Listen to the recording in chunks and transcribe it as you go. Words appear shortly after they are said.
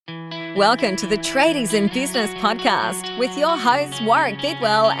Welcome to the Tradies in Business podcast with your hosts Warwick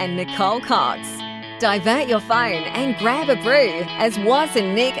Bidwell and Nicole Cox. Divert your phone and grab a brew as Waz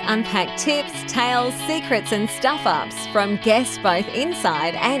and Nick unpack tips, tales, secrets and stuff-ups from guests both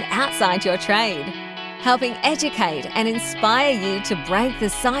inside and outside your trade, helping educate and inspire you to break the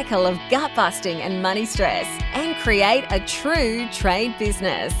cycle of gut-busting and money stress and create a true trade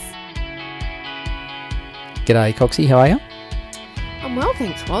business. G'day, Coxie. How are you? I'm well,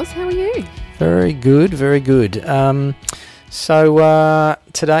 thanks, Woz. How are you? Very good, very good. So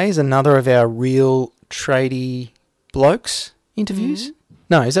today is another of our Real Tradie Blokes interviews. Mm-hmm.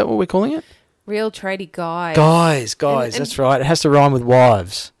 No, is that what we're calling it? Real Tradie Guys. Guys, that's right. It has to rhyme with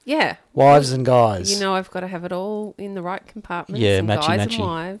wives. Yeah. Wives and guys. You know, I've got to have it all in the right compartments. Yeah, and matchy, guys matchy. and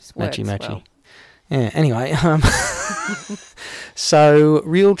wives. Matchy, works matchy. well. Yeah, anyway. So,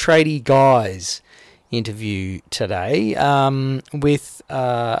 Real Tradie Guys interview today with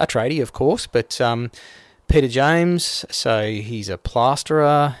a tradie, of course, but Peter James. So he's a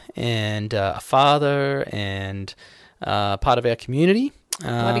plasterer and a father and part of our community.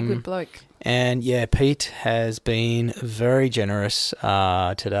 Bloody good bloke. And yeah, Pete has been very generous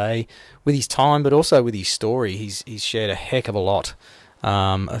today with his time, but also with his story. He's shared a heck of a lot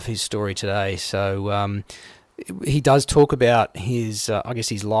of his story today. So he does talk about his,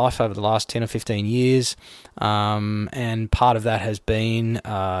 his life over the last 10 or 15 years, and part of that has been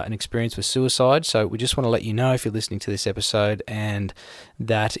an experience with suicide. So we just want to let you know, if you're listening to this episode and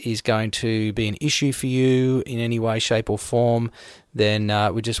that is going to be an issue for you in any way, shape or form, then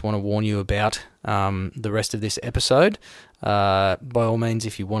we just want to warn you about the rest of this episode. By all means,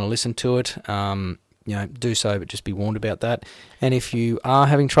 if you want to listen to it, do so, but just be warned about that. And if you are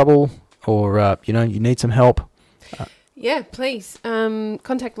having trouble or, you need some help, yeah, please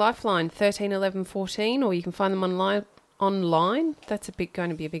contact Lifeline 13 11 14, or you can find them online. That's going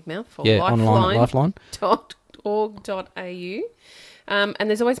to be a big mouthful. Yeah, online at lifeline.org.au. And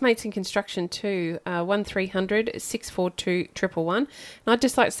there's always Mates in Construction too, 1300 642 111. And I'd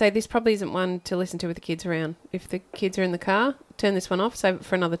just like to say this probably isn't one to listen to with the kids around. If the kids are in the car, turn this one off, save it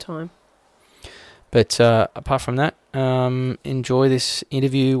for another time. But apart from that, enjoy this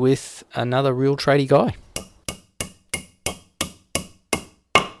interview with another Real Tradie Guy.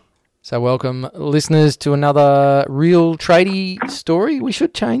 So welcome, listeners, to another Real Tradie story. We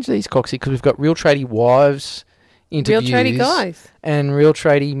should change these, Coxie, because we've got Real Tradie Wives interviews. Real Tradie Guys. And Real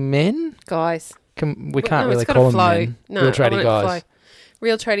Tradie Men. Guys. We can't really call them men. No, Real Tradie Guys.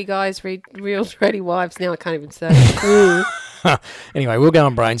 Real Tradie Guys, Real Tradie Wives. Now I can't even say. Anyway, we'll go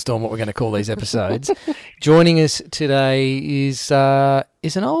and brainstorm what we're going to call these episodes. Joining us today is an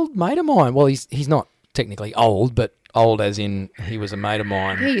old mate of mine. Well, he's not technically old, but old as in he was a mate of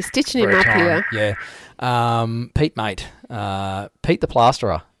mine. Yeah, you're stitching him up here. Yeah. Pete, mate. Pete The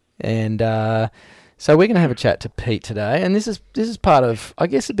Plasterer. And so we're going to have a chat to Pete today. And this is part of, I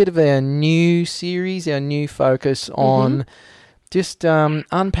guess, a bit of our new series, our new focus on just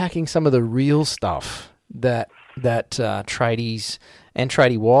unpacking some of the real stuff that tradies and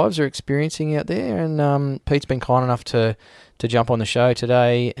tradie wives are experiencing out there. And Pete's been kind enough to jump on the show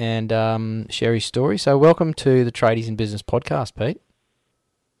today and share his story. So welcome to the Tradies in Business podcast, Pete.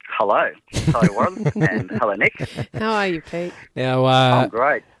 Hello. Hello, Warren. And hello, Nick. How are you, Pete? Now, I'm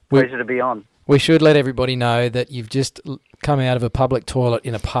great. Pleasure to be on. We should let everybody know that you've just come out of a public toilet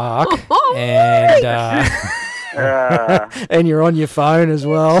in a park and and you're on your phone as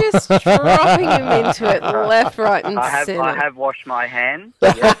well. Just dropping him into it left, right and centre. I have washed my hands,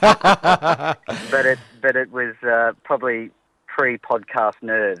 yeah. but it was probably pre-podcast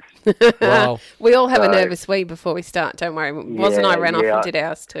nerves. Well, we all have a nervous wee before we start, don't worry. Woz and I ran off and did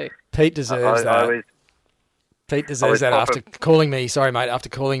ours too. Pete deserves that. Pete deserves that after calling me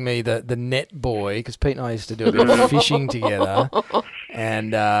the net boy, because Pete and I used to do a bit of fishing together.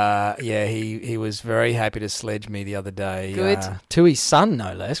 And, he was very happy to sledge me the other day. Good. To his son,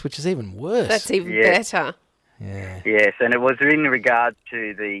 no less, which is even worse. That's even better. Yeah. Yes, and it was in regards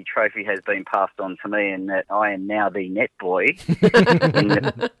to the trophy has been passed on to me, and that I am now the net boy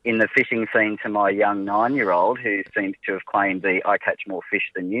in the fishing scene to my young 9-year-old, who seems to have claimed the "I catch more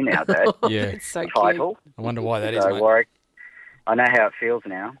fish than you now, Dad" so title. Cute. I wonder why that is, mate. Warwick, I know how it feels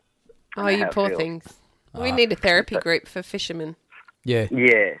now. Oh, you poor things. We need a therapy group for fishermen. Yeah.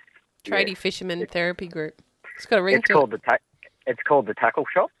 Yes. Tradie fisherman therapy group. It's got a ring to it. It's called the Tackle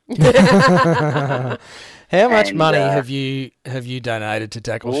Shop. How much money have you donated to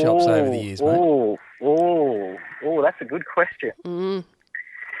tackle shops over the years, mate? That's a good question. Mm.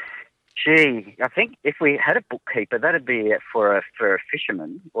 Gee, I think if we had a bookkeeper, that'd be for a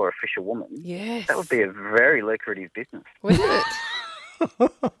fisherman or a fisherwoman. Yes. That would be a very lucrative business. Wouldn't it?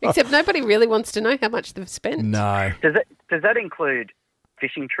 Except nobody really wants to know how much they've spent. No. Does that include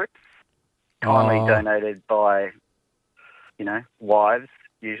fishing trips? Kindly donated by, wives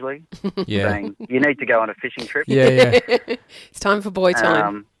usually. Yeah. Saying you need to go on a fishing trip. Yeah. It's time for boy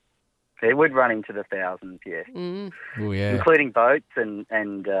time. It would run into the thousands, yes. Oh, yeah. Including boats and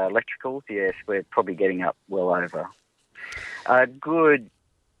electricals, yes, we're probably getting up well over a good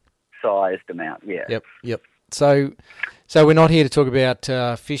sized amount, yeah. Yep. So we're not here to talk about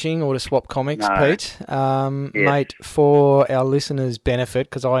fishing or to swap comics, No. Pete. Yes. Mate, for our listeners' benefit,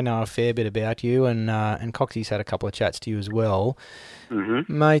 because I know a fair bit about you, and Coxie's had a couple of chats to you as well.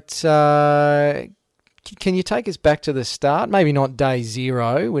 Mm-hmm. Mate, can you take us back to the start? Maybe not day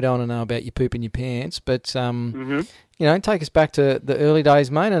zero. We don't want to know about you pooping your pants, but take us back to the early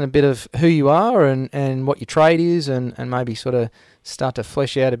days, mate, and a bit of who you are and what your trade is, and maybe sort of start to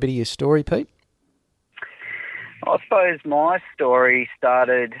flesh out a bit of your story, Pete. I suppose my story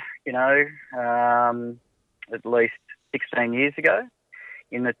started, at least 16 years ago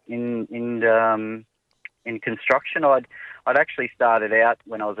in construction. I'd actually started out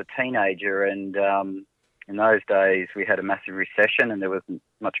when I was a teenager, and in those days we had a massive recession and there wasn't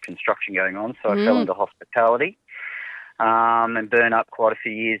much construction going on, so I fell into hospitality and burned up quite a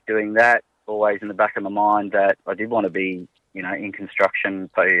few years doing that. Always in the back of my mind that I did want to be, in construction,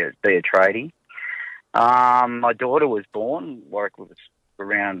 be a tradie. My daughter was born. Warwick was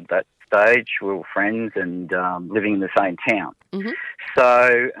around that stage. We were friends and living in the same town. Mm-hmm.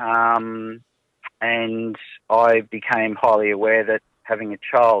 So, and I became highly aware that having a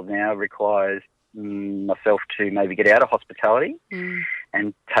child now requires myself to maybe get out of hospitality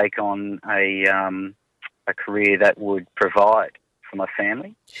and take on a career that would provide for my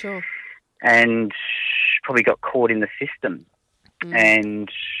family. Sure. And probably got caught in the system. And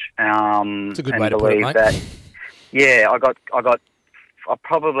it's a good way to put it, mate. That, yeah, I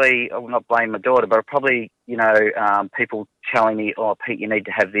probably, I will not blame my daughter, but I probably, people telling me, oh, Pete, you need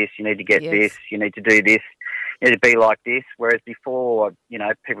to have this, you need to get this, you need to do this, you need to be like this. Whereas before,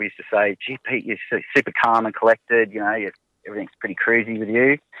 people used to say, gee, Pete, you're super calm and collected, everything's pretty cruisy with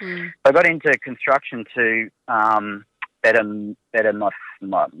you. I got into construction to better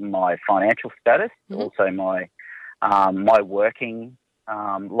my financial status, also my working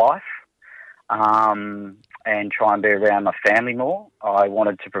life, and try and be around my family more. I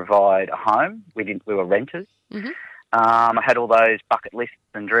wanted to provide a home. We were renters. I had all those bucket lists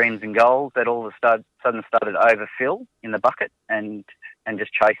and dreams and goals that all of a sudden started to overfill in the bucket and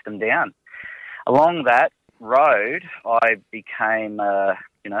just chased them down. Along that road, I became,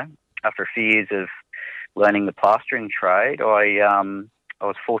 after a few years of learning the plastering trade, I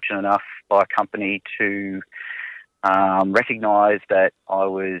was fortunate enough by a company to recognise that I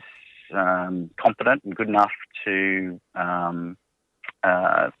was competent and good enough to,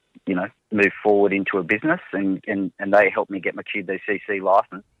 move forward into a business, and they helped me get my QBCC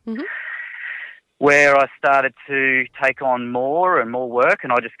licence, where I started to take on more and more work,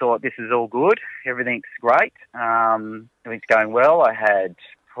 and I just thought, this is all good, everything's great, everything's going well. I had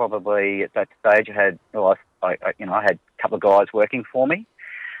probably, at that stage, I had a couple of guys working for me.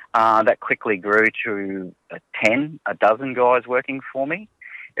 That quickly grew to 10, a dozen guys working for me.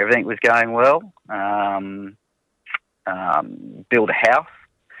 Everything was going well. Build a house,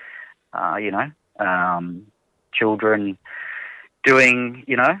 children doing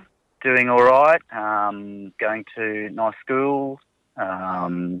all right, going to nice schools,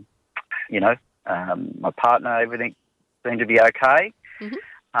 my partner, everything seemed to be okay, in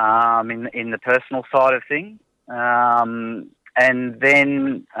the personal side of things. And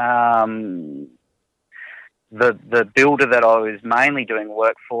then the builder that I was mainly doing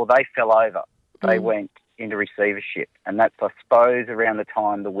work for, they fell over. They went into receivership, and that's, I suppose, around the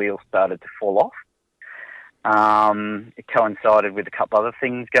time the wheels started to fall off. It coincided with a couple other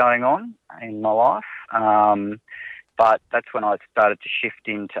things going on in my life, but that's when I started to shift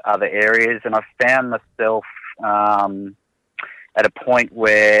into other areas, and I found myself at a point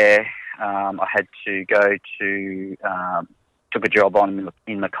where I had to go to took a job on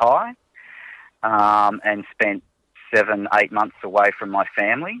in Mackay, and spent 7-8 months away from my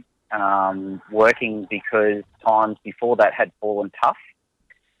family, working, because times before that had fallen tough.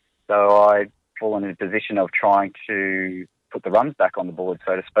 So I'd fallen in a position of trying to put the runs back on the board,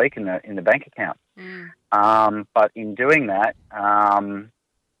 so to speak, in the bank account. But in doing that,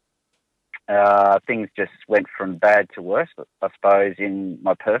 things just went from bad to worse, I suppose, in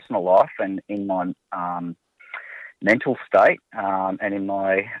my personal life and in my mental state, and in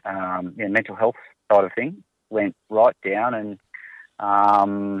my mental health side of things, went right down, and I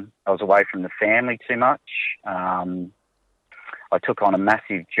was away from the family too much. I took on a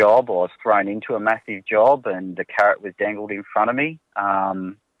massive job. I was thrown into a massive job, and the carrot was dangled in front of me.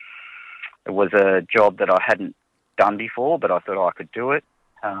 It was a job that I hadn't done before, but I thought I could do it.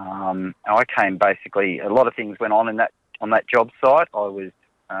 I came basically, a lot of things went on that job site. I was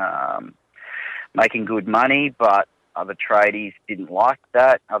making good money, but other tradies didn't like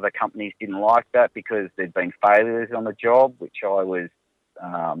that. Other companies didn't like that because there'd been failures on the job, which I was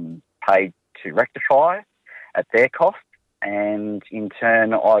paid to rectify at their cost. And in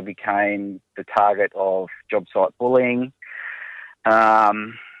turn, I became the target of job site bullying,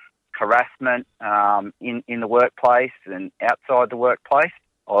 harassment in the workplace and outside the workplace.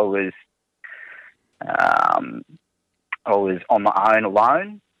 I was on my own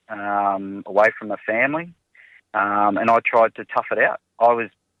alone, away from my family, and I tried to tough it out. I was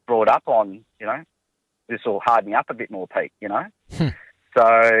brought up on, this will harden me up a bit more, Pete, So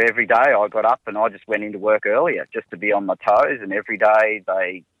every day I got up and I just went into work earlier just to be on my toes, and every day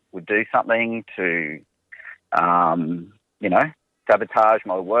they would do something to, sabotage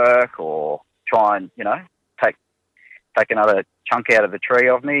my work or try and, take another chunk out of the tree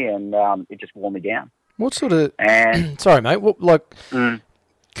of me, and it just wore me down. What sort of... sorry, mate.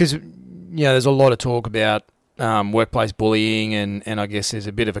 Because, there's a lot of talk about workplace bullying, and I guess there's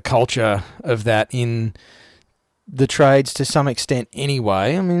a bit of a culture of that in the trades to some extent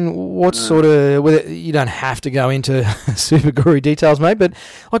anyway. I mean, what sort of... You don't have to go into super gory details, mate, but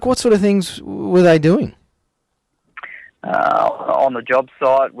what sort of things were they doing? On the job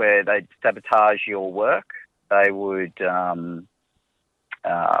site where they'd sabotage your work, they would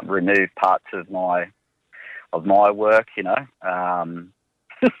remove parts of my work,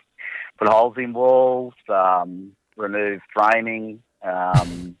 put holes in walls, remove framing,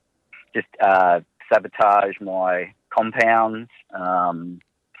 just sabotage my compounds.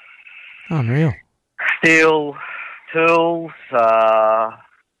 Unreal. Steal tools,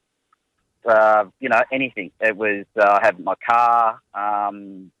 anything. It was, I had my car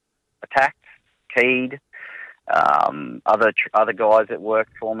attacked, keyed. Other guys that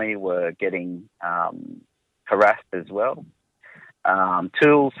worked for me were getting harassed as well.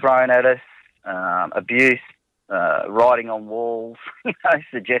 Tools thrown at us, abuse, writing on walls,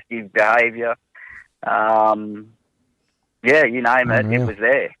 suggestive behaviour. You name it, it was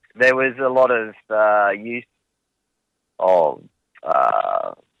there. There was a lot of use of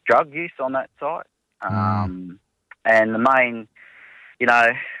drug use on that site. And the main,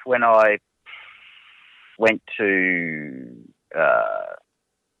 when I went to,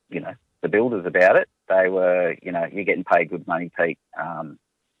 the builders about it, they were, you're getting paid good money, Pete.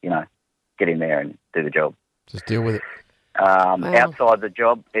 Get in there and do the job. Just deal with it. Wow. Outside the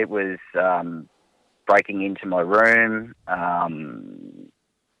job, it was breaking into my room.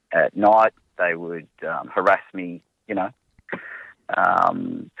 At night, they would harass me,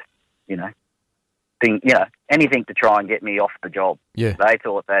 anything to try and get me off the job. Yeah. They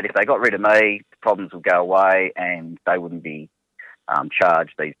thought that if they got rid of me, problems would go away and they wouldn't be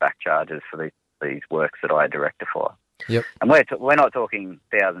charged these back charges for these works that I had to rectify. Yep. And we're not talking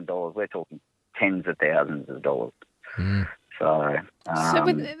 $1,000, we're talking tens of thousands of dollars. So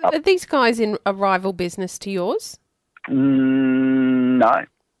are these guys in a rival business to yours? No.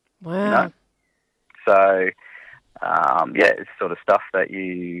 Wow. No. So, it's sort of stuff that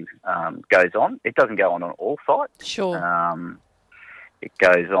goes on. It doesn't go on all sites. Sure. It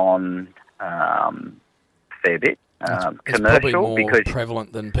goes on a fair bit. It's commercial, probably more because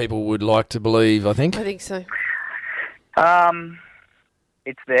prevalent than people would like to believe, I think. I think so.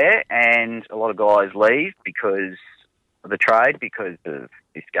 It's there, and a lot of guys leave because of the trade, because of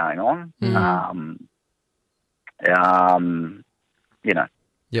this going on.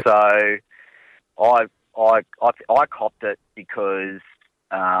 Yep. So I copped it because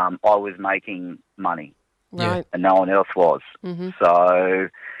I was making money, Right. and no one else was. Mm-hmm. So,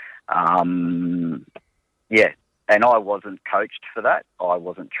 and I wasn't coached for that. I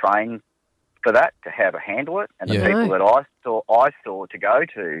wasn't trained for that, to how to handle it. And the people that I saw to go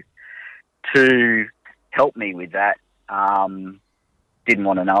to help me with that didn't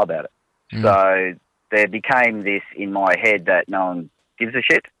want to know about it. So there became this in my head that no one gives a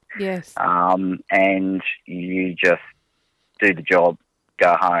shit. Yes. And you just do the job,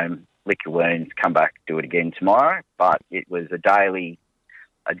 go home, lick your wounds, come back, do it again tomorrow. But it was a daily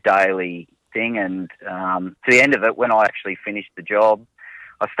thing. And to the end of it, when I actually finished the job,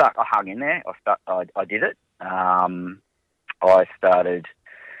 I hung in there. I did it. I started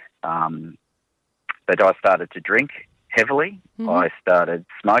to drink heavily. Mm-hmm. I started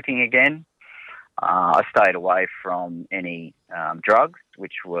smoking again. I stayed away from any drugs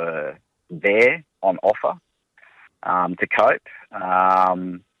which were there on offer. to cope. I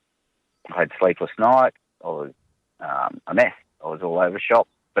had sleepless nights. I was a mess. I was all over shop,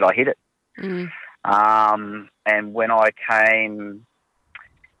 but I hid it. Mm. And when I came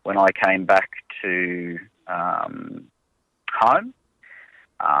back to home,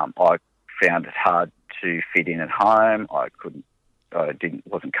 I found it hard to fit in at home. Wasn't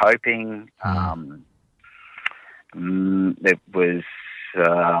coping. It was.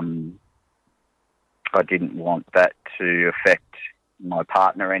 I didn't want that to affect my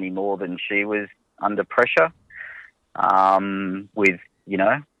partner any more than she was under pressure. With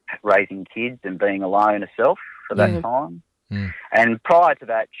raising kids and being alone herself for that time. Mm. And prior to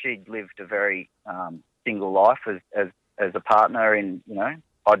that, she'd lived a very single life as a partner. I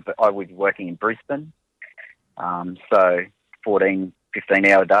was working in Brisbane, so 14,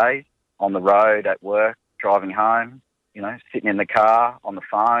 15-hour days on the road, at work, driving home. Sitting in the car, on the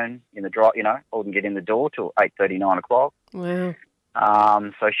phone, in the drive. I wouldn't get in the door till 8:30, 9 o'clock. Wow.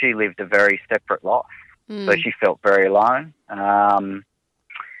 So she lived a very separate life. So she felt very alone. So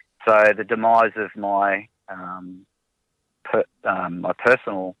the demise of my my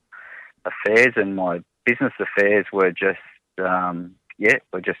personal affairs and my business affairs were just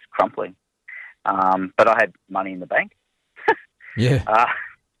crumbling. But I had money in the bank. Yeah.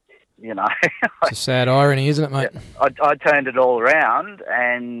 It's a sad irony, isn't it, mate? I turned it all around,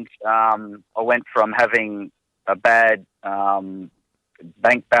 and I went from having a bad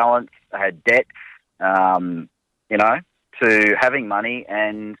bank balance, I had debts, to having money,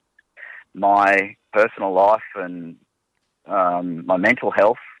 and my personal life and my mental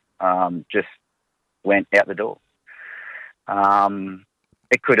health just went out the door. I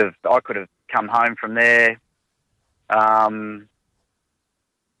could have come home from there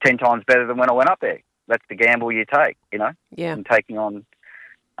 10 times better than when I went up there. That's the gamble you take, Yeah. and taking on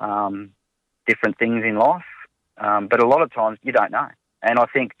different things in life. But a lot of times you don't know. And I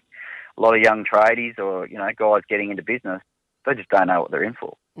think a lot of young tradies or, guys getting into business, they just don't know what they're in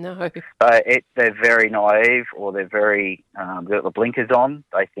for. No. They're very naive, or they're very, they've got the blinkers on.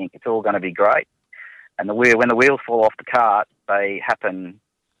 They think it's all going to be great. And when the wheels fall off the cart, they happen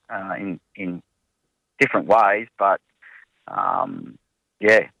in different ways. But,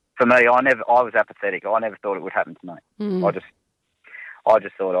 for me, I was apathetic. I never thought it would happen to me. Mm. I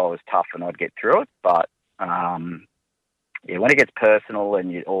just thought I was tough and I'd get through it. But, when it gets personal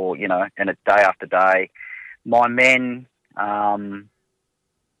and and it's day after day, my men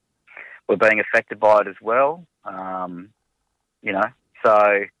were being affected by it as well.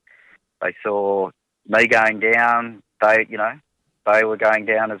 So they saw me going down. They were going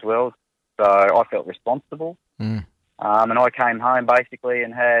down as well. So I felt responsible. Mm. And I came home basically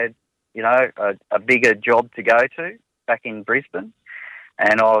and had, a bigger job to go to back in Brisbane.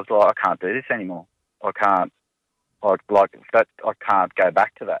 And I was like, I can't do this anymore. I can't go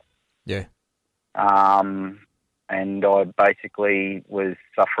back to that. Yeah. And I basically was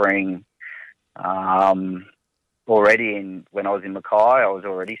suffering already when I was in Mackay. I was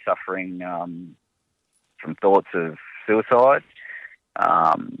already suffering from thoughts of suicide.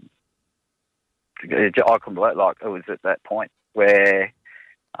 I couldn't believe it was at that point where,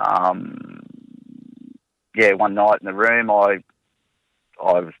 one night in the room, I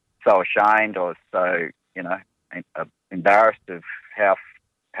was so ashamed. I was so, embarrassed of how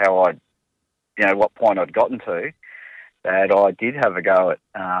what point I'd gotten to, that I did have a go at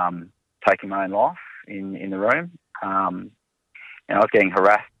taking my own life in the room. I was getting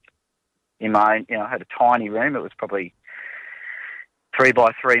harassed in my own, I had a tiny room. It was probably 3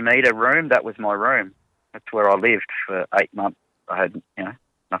 by 3 metre room. That was my room. That's where I lived for 8 months. I had,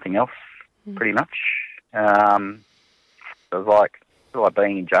 nothing else, pretty much. It was like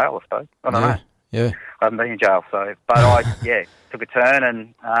being in jail, I suppose. I don't know. Yeah. I haven't been in jail, so, but I, took a turn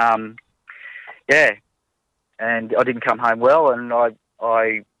and, and I didn't come home well, and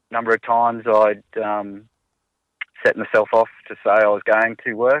I number of times I'd set myself off to say I was going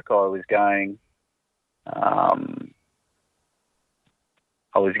to work. I was going, I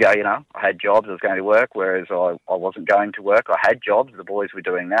had jobs, I was going to work, whereas I wasn't going to work. I had jobs, the boys were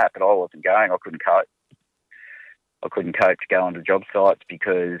doing that, but I wasn't going. I couldn't cope. I couldn't cope to go onto job sites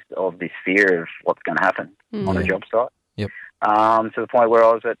because of this fear of what's going to happen on a job site. Yep. To the point where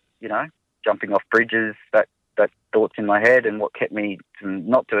I was at, jumping off bridges, that thoughts in my head, and what kept me from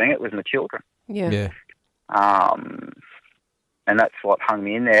not doing it was my children. Yeah. And that's what hung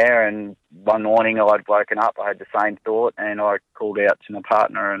me in there. And one morning I'd woken up, I had the same thought, and I called out to my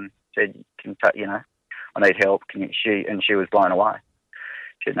partner and said, I need help. She was blown away.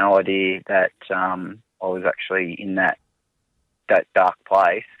 She had no idea that I was actually in that dark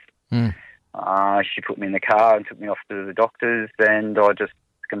place She put me in the car and took me off to the doctors, and I just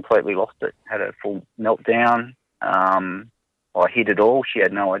completely lost it. Had a full meltdown. I hid it all. She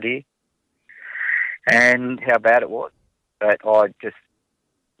had no idea. And how bad it was. But I just,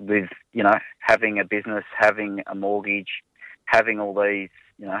 with, having a business, having a mortgage, having all these,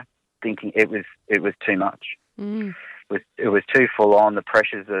 thinking it was too much. Mm. It was too full on, the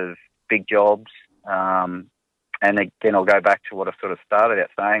pressures of big jobs. And again, I'll go back to what I sort of started out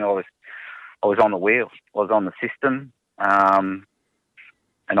saying. I was on the wheel. I was on the system. And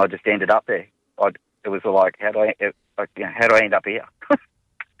I just ended up there. It was like, how do I end up here?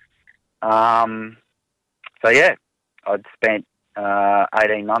 So yeah, I'd spent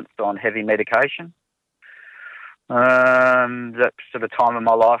 18 months on heavy medication. That sort of time of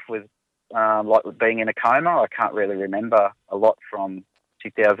my life was like being in a coma. I can't really remember a lot from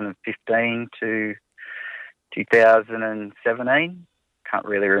 2015 to 2017. Can't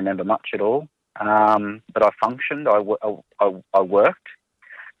really remember much at all. But I functioned. I worked.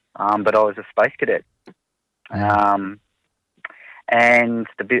 But I was a space cadet. And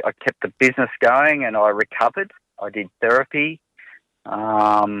I kept the business going, and I recovered. I did therapy.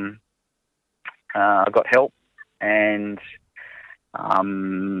 I got help, and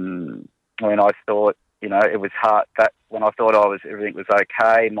when I thought, it was hard. That when I thought everything was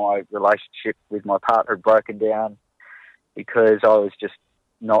okay, my relationship with my partner had broken down because I was just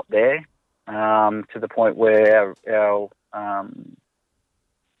not there. To the point where our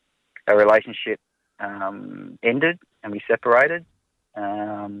relationship ended and we separated.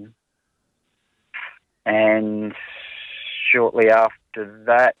 And shortly after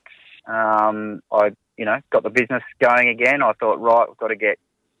that, I, got the business going again. I thought, right, I've got to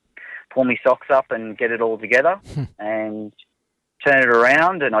pull my socks up and get it all together and turn it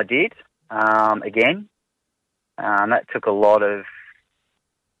around. And I did, again. That took a lot of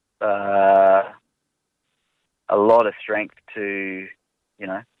strength to,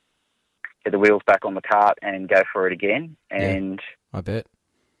 get the wheels back on the cart and go for it again. And yeah, I bet.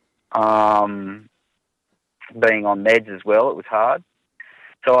 Being on meds as well, it was hard.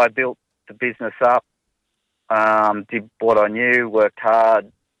 So I built the business up, did what I knew, worked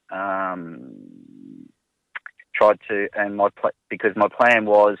hard, tried to, and because my plan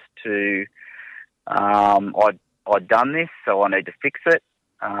was to, I'd done this, so I need to fix it.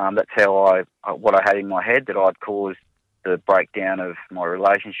 That's how what I had in my head, that I'd caused the breakdown of my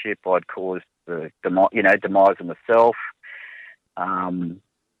relationship. I'd caused the demise of myself.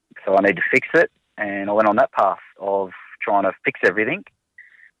 So I need to fix it, and I went on that path of trying to fix everything,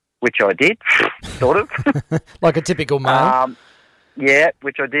 which I did, sort of. Like a typical male. Yeah,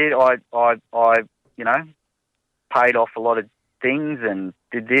 which I did. I paid off a lot of things and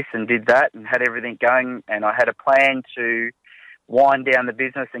did this and did that and had everything going, and I had a plan to wind down the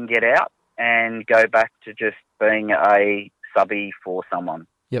business and get out and go back to just being a subby for someone.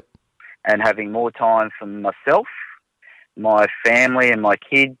 Yep. And having more time for myself, my family and my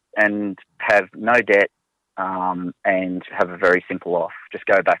kids, and have no debt, and have a very simple life. Just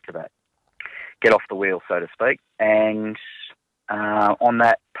go back to that. Get off the wheel, so to speak. And on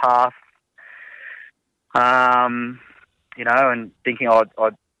that path, and thinking I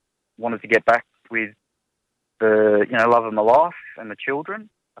wanted to get back with the love of my life and the children.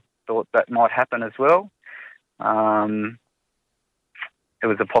 I thought that might happen as well. It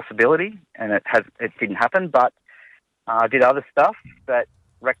was a possibility, and it didn't happen. But I did other stuff that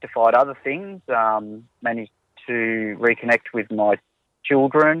rectified other things. Managed to reconnect with my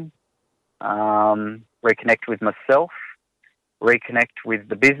children, reconnect with myself, reconnect with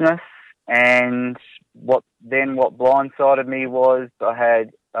the business. And what blindsided me was I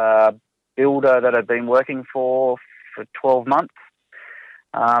had a builder that I'd been working for 12 months,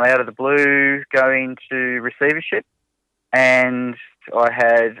 out of the blue, go into receivership, and I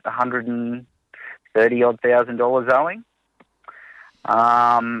had $130,000 owing,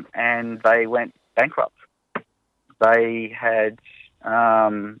 and they went bankrupt. They had,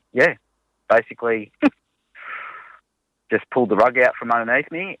 basically just pulled the rug out from underneath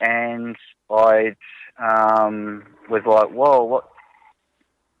me, and I was like, whoa, what's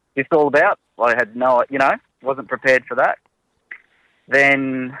this all about? I had wasn't prepared for that.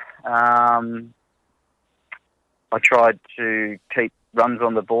 Then I tried to keep runs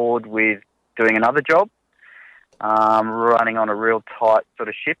on the board with doing another job, running on a real tight sort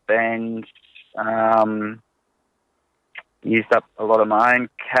of ship, and used up a lot of my own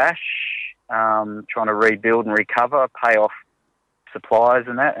cash, trying to rebuild and recover, pay off suppliers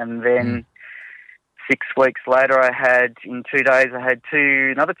and that. And then 6 weeks later, in 2 days, I had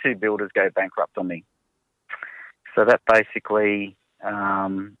another two builders go bankrupt on me. So that basically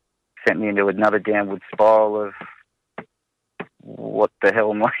sent me into another downward spiral of what the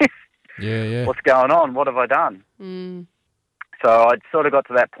hell am I? Yeah. What's going on? What have I done? So I'd sort of got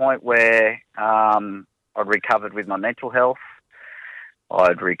to that point where I'd recovered with my mental health.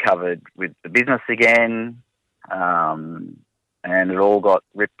 I'd recovered with the business again, and it all got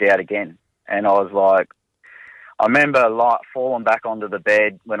ripped out again. And I was like, I remember falling back onto the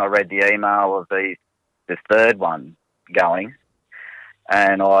bed when I read the email of this third one going,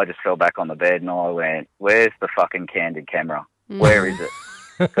 and I just fell back on the bed and I went, where's the fucking candid camera? Where is it?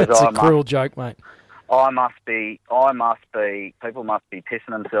 It's a cruel joke, mate. People must be pissing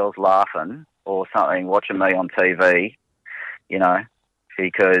themselves laughing or something watching me on TV, you know,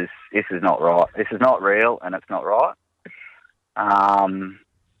 because this is not right. This is not real and it's not right. How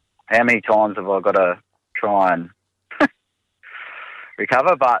many times have I got to try and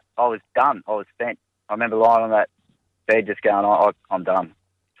recover? But I was done. I was spent. I remember lying on that bed just going, I'm done.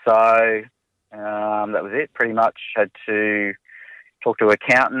 So that was it. Pretty much had to talk to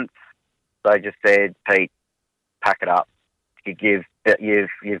accountants. They just said, Pete, pack it up. You've got your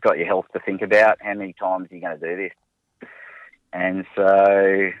health to think about. How many times are you going to do this? And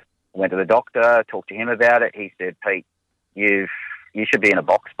so went to the doctor, talked to him about it. He said, Pete, you should be in a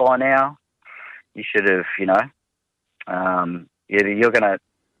box by now. You should have, either you're going to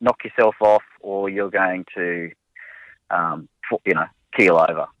knock yourself off or you're going to, keel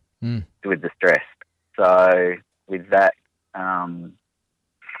over with the stress. So with that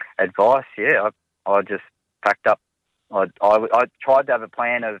advice, I just packed up. I tried to have a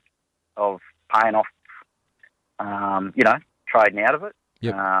plan of paying off, trading out of it.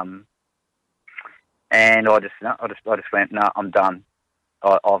 Yep. And I just went, no, I'm done.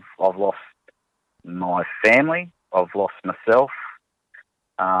 I've lost my family. I've lost myself.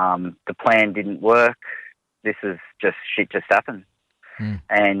 The plan didn't work. This is just shit just happened.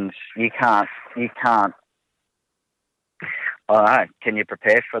 And you can't. I don't know. Can you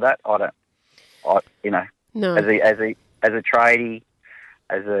prepare for that? I don't. No. As a tradie,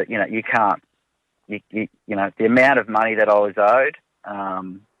 you can't. The amount of money that I was owed,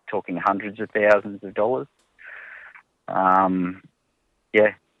 talking hundreds of thousands of dollars.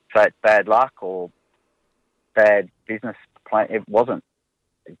 Bad luck or bad business plan. It wasn't.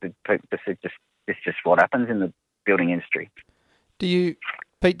 It's just what happens in the building industry. Pete,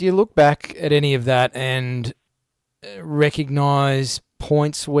 do you look back at any of that and recognise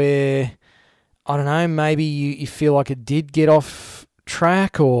points where, I don't know, maybe you feel like it did get off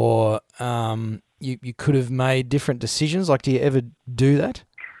track or you could have made different decisions? Like, do you ever do that?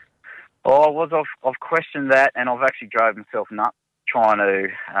 Oh, I've questioned that, and I've actually drove myself nuts trying to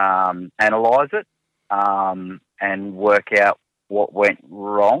analyse it and work out what went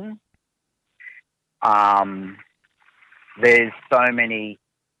wrong. There's so many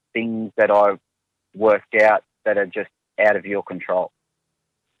things that I worked out that are just out of your control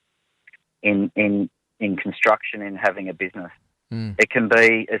in construction and having a business. It can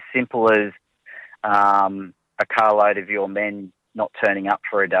be as simple as a carload of your men not turning up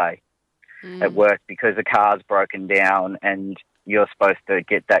for a day at work because a car's broken down and you're supposed to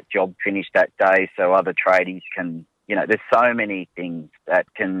get that job finished that day so other tradies can, there's so many things that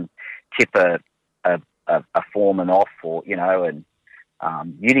can tip a foreman off or, and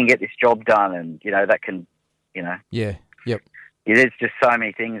you didn't get this job done and, that can, Yeah, yep. There's just so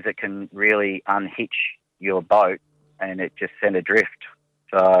many things that can really unhitch your boat and it just sent adrift.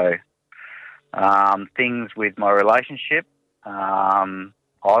 So things with my relationship, I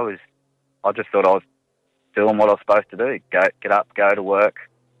just thought I was doing what I was supposed to do. Get up, go to work,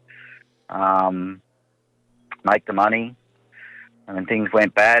 make the money. And when things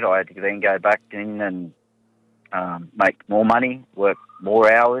went bad, I had to then go back in and make more money, work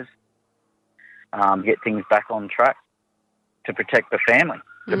more hours, get things back on track to protect the family,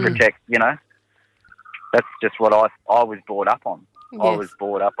 to protect, that's just what I was brought up on. Yes. I was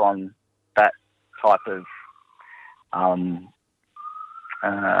brought up on that type of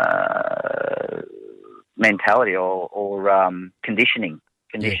mentality or conditioning,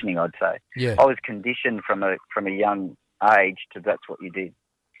 I'd say. Yeah. I was conditioned from a young age to that's what you did.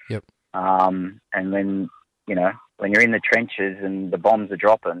 Yep. And then, when you're in the trenches and the bombs are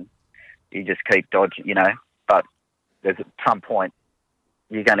dropping, you just keep dodging, but there's at some point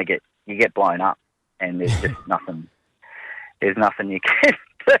you get blown up and there's just nothing you can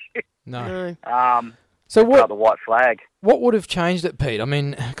do. No. So what? The white flag. What would have changed it, Pete? I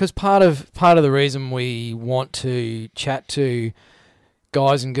mean, because part of the reason we want to chat to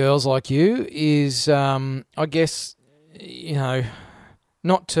guys and girls like you is, I guess,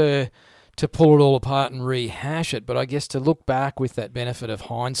 not to to pull it all apart and rehash it. But I guess to look back with that benefit of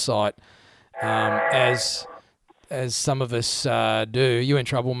hindsight, as some of us do. You in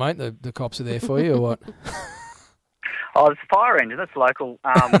trouble, mate? The cops are there for you, or what? Oh, it's a fire engine. That's local.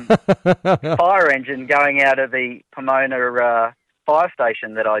 Fire engine going out of the Pomona fire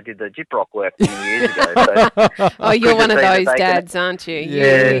station that I did the gyprock work many years ago. So oh, you're one of those dads, aren't you?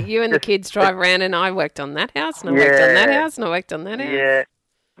 Yeah. You and the kids drive around, and I worked on that house, and I worked on that house, and I worked on that house. Yeah.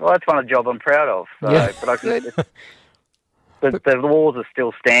 Well, that's one job I'm proud of. So, Yeah. but I can, the walls are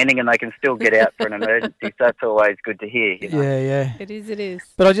still standing, and they can still get out for an emergency. So that's always good to hear. You know? Yeah. It is.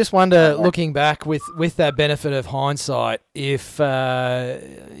 But I just wonder, looking back with that benefit of hindsight, if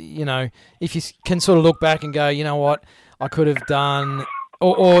if you can sort of look back and go, you know what, I could have done,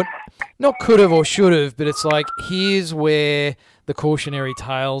 or not could have or should have, but it's like, here's where the cautionary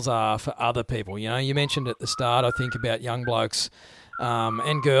tales are for other people. You know, you mentioned at the start, I think, about young blokes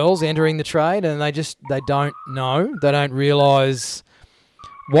and girls entering the trade, and they don't know, they don't realise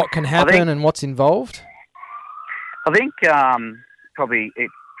what can happen and what's involved. I think probably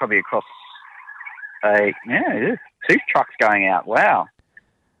across there's 2 trucks going out. Wow.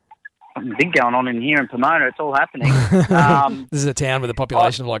 Something big going on in here in Pomona. It's all happening. This is a town with a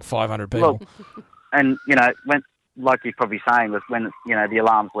population of like 500 people. Look, and, when, like you're probably saying, was when, the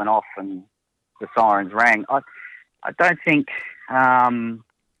alarms went off and the sirens rang. I don't think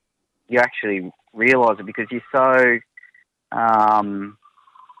you actually realise it, because you're so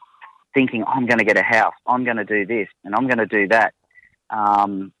thinking, I'm going to get a house, I'm going to do this, and I'm going to do that.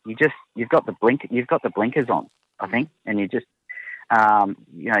 You've got the blinkers on, I think, and because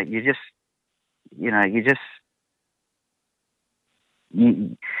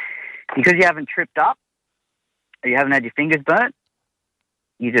you haven't tripped up, or you haven't had your fingers burnt,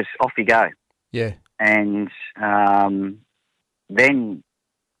 you just off you go. Yeah. And then,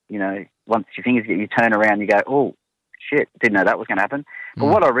 once your fingers you turn around, you go, oh, shit, didn't know that was going to happen. But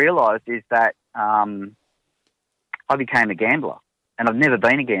what I realised is that I became a gambler. And I've never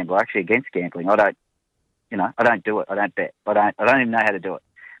been a gambler, actually, against gambling. I don't do it. I don't bet. I don't even know how to do it.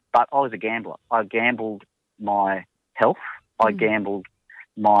 But I was a gambler. I gambled my health. I gambled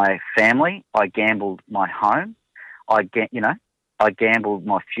my family. I gambled my home. I gambled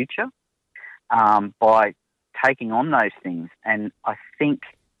my future by taking on those things. And I think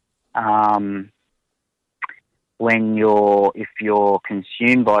if you're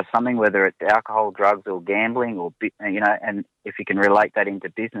consumed by something, whether it's alcohol, drugs, or gambling, or and if you can relate that into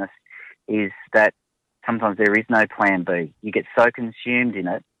business, is that sometimes there is no plan B. You get so consumed in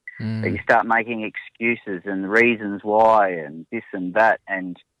it that you start making excuses and reasons why, and this and that,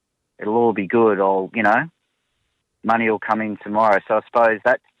 and it'll all be good. Or money will come in tomorrow. So I suppose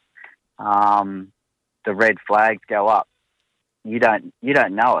that's the red flags go up. You don't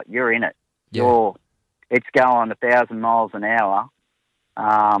know it. You're in it. Yeah. It's going 1,000 miles an hour.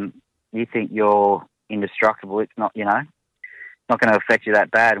 You think you're indestructible. It's not. Not going to affect you that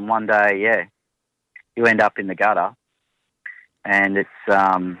bad. And one day, you end up in the gutter, and it's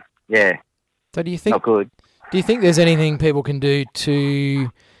So do you think? Not good. Do you think there's anything people can do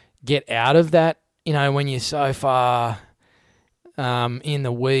to get out of that? When you're so far in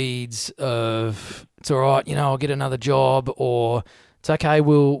the weeds of, it's all right, I'll get another job, or it's okay,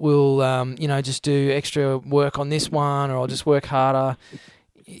 we'll just do extra work on this one, or I'll just work harder.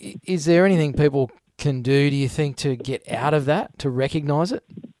 Is there anything people can do, do you think, to get out of that, to recognise it?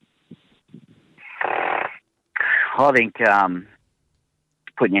 I think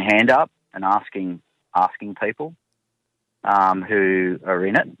putting your hand up and asking people who are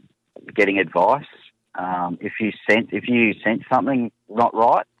in it, getting advice. If you sense something not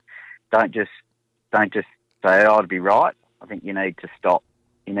right, don't just say, "Oh, it'll be right." I think you need to stop.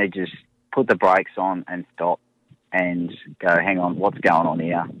 You need to just put the brakes on and stop and go, hang on, what's going on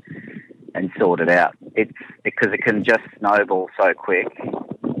here, and sort it out. It's because it can just snowball so quick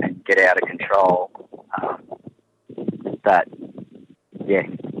and get out of control.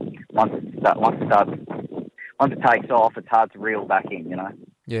 Once it takes off, it's hard to reel back in.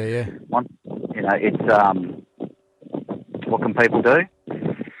 Yeah. It's what can people do?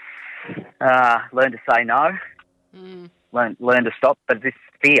 Learn to say no. Learn to stop. But this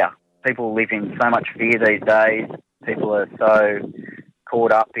fear, people live in so much fear these days. People are so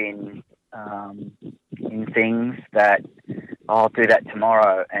caught up in things that, I'll do that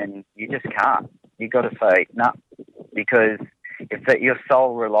tomorrow, and you just can't. You've got to say no, because if you're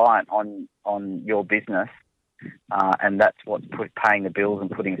sole reliant on your business, and that's what's paying the bills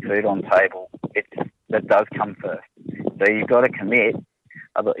and putting food on table, that does come first. So you've got to commit.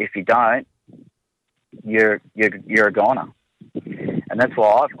 If you don't, you're a goner. And that's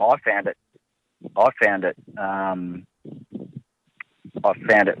why I found it I found it. I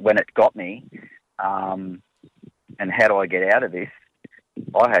found it when it got me. And how do I get out of this?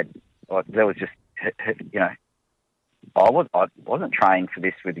 There was just, you know, I wasn't trained for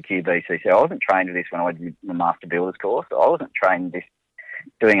this with the QBCC. I wasn't trained for this when I did the Master Builders course. I wasn't trained this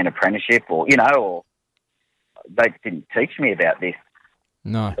doing an apprenticeship, or they didn't teach me about this.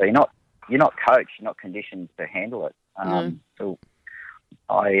 No. So you're not coached, you're not conditioned to handle it. So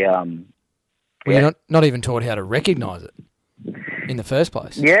you're not even taught how to recognise it in the first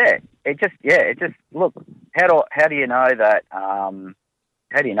place. It just look. How do you know that? How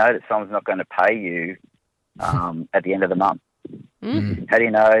do you know that someone's not going to pay you at the end of the month? How do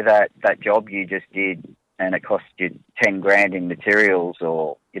you know that job you just did and it cost you $10,000 in materials,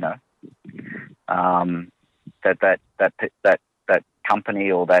 or that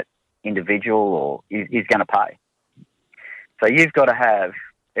company or that individual or is going to pay? So you've got to have,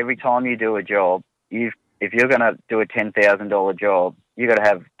 every time you do a job, if you're going to do a $10,000 job, you've got to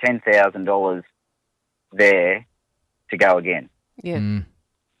have $10,000 there to go again. Yeah.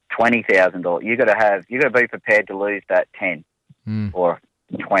 $20,000. You got to be prepared to lose that 10 or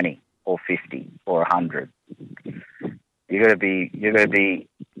 20 or 50 or 100. You got to be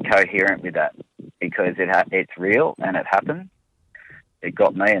coherent with that, because it's real and it happens. It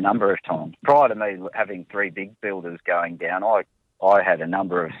got me a number of times. Prior to me having 3 big builders going down, I had a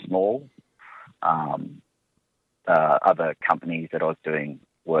number of small other companies that I was doing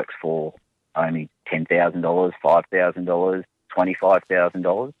works for, only $10,000, $5,000,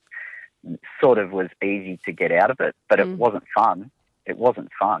 $25,000. It sort of was easy to get out of it, but it wasn't fun. It wasn't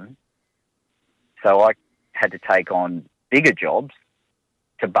fun. So I had to take on bigger jobs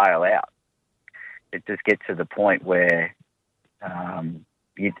to bail out. It just gets to the point where I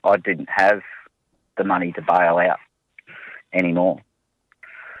didn't have the money to bail out anymore.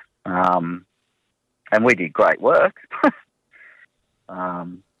 And we did great work.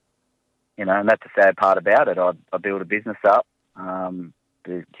 And that's the sad part about it. I built a business up.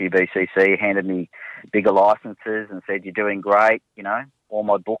 The QBCC handed me bigger licenses and said, "You're doing great." All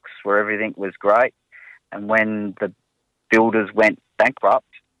my books were, everything was great. And when the builders went bankrupt,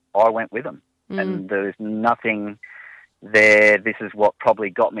 I went with them. And there was nothing there. This is what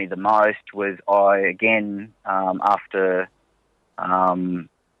probably got me the most, was after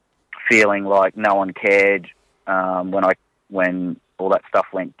feeling like no one cared when all that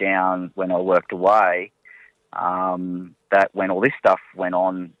stuff went down, when I worked away, that when all this stuff went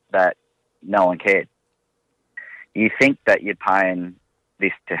on, that no one cared. You think that you're paying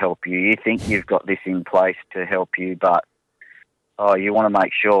this to help you. You think you've got this in place to help you, but you want to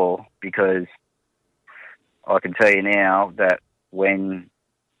make sure, because I can tell you now that when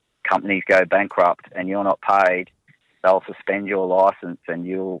companies go bankrupt and you're not paid, they'll suspend your license and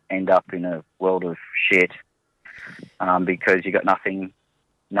you'll end up in a world of shit because you got nothing,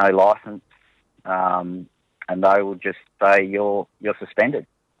 no license, and they will just say you're suspended.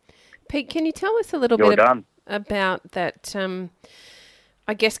 Pete, can you tell us a little bit about that,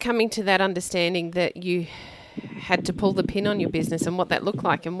 I guess coming to that understanding that you had to pull the pin on your business and what that looked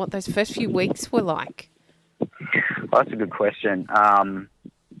like and what those first few weeks were like? Well, that's a good question.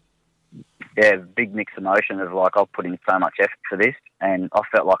 Big mixed emotion of like, I've put in so much effort for this and I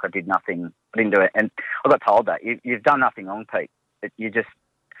felt like I did nothing. I didn't do it. And I got told that you've done nothing wrong, Pete. You just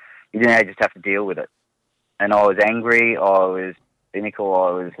have to deal with it. And I was angry. I was cynical.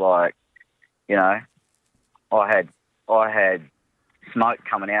 I was like, I had smoke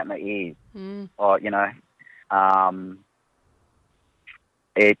coming out my ears.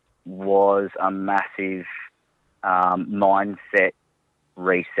 It was a massive mindset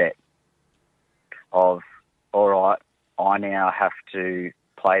reset of, all right, I now have to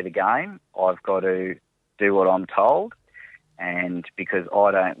play the game. I've got to do what I'm told, and because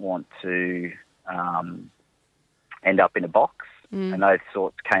I don't want to end up in a box. And those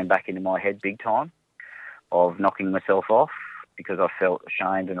thoughts came back into my head big time, of knocking myself off because I felt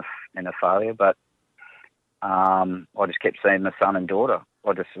ashamed and a failure. But I just kept seeing my son and daughter.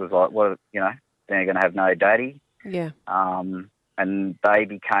 I just was like, well, they're going to have no daddy. Yeah. And they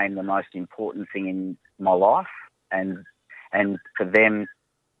became the most important thing in my life. And for them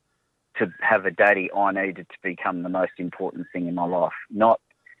to have a daddy, I needed to become the most important thing in my life. Not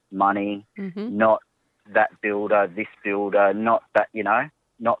money, not that builder, this builder, not that,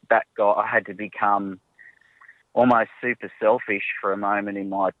 not that guy. I had to become almost super selfish for a moment in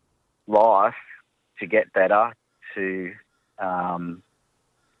my life to get better, to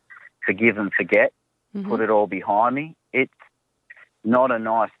forgive and forget, put it all behind me. It's not a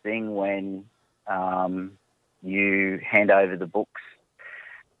nice thing when you hand over the books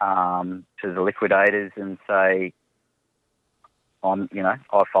to the liquidators and say,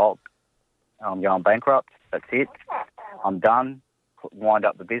 I fault. I'm going bankrupt. That's it. I'm done. Wind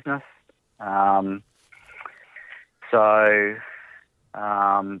up the business. So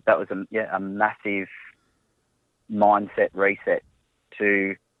that was a massive mindset reset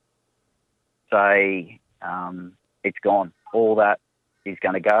to say it's gone. All that is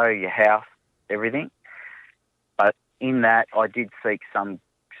going to go, your house, everything. But in that, I did seek some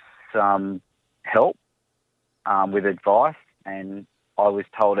help with advice, and I was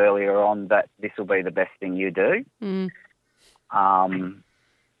told earlier on that this will be the best thing you do.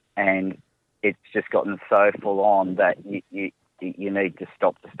 And it's just gotten so full on that you need to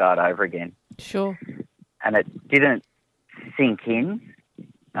stop to start over again. Sure. And it didn't sink in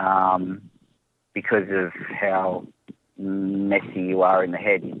because of how messy you are in the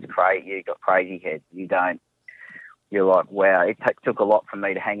head. It's crazy. You've got crazy head. You're like, wow. It took a lot for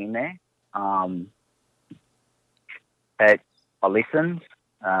me to hang in there. I listened.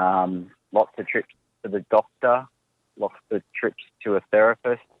 Lots of trips to the doctor, lots of trips to a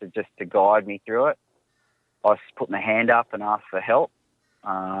therapist to guide me through it. I put my hand up and asked for help.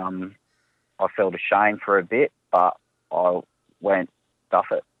 I felt ashamed for a bit, but I went,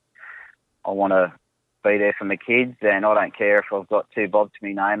 stuff it. I want to be there for my kids, and I don't care if I've got 2 bob to my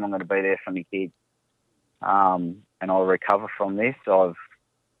name, I'm going to be there for my kids. And I'll recover from this. I've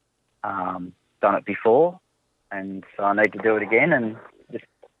done it before, and so I need to do it again and just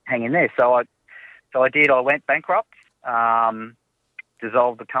hang in there. So I did. I went bankrupt,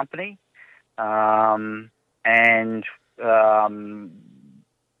 dissolved the company, and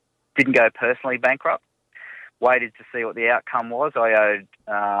didn't go personally bankrupt. Waited to see what the outcome was. I owed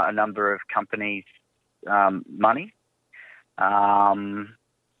a number of companies money, and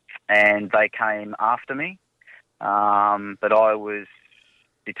they came after me. But I was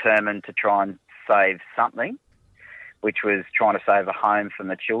determined to try and save something, which was trying to save a home for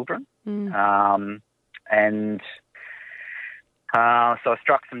my children. And so I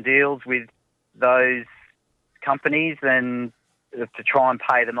struck some deals with those companies and to try and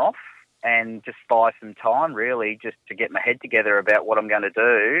pay them off and just buy some time, really, just to get my head together about what I'm going to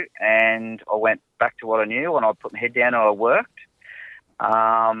do. And I went back to what I knew, and I put my head down and I worked.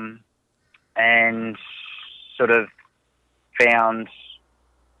 And sort of found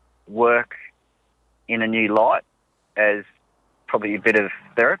work in a new light as probably a bit of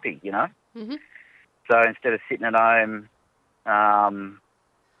therapy, you know. Mm-hmm. So instead of sitting at home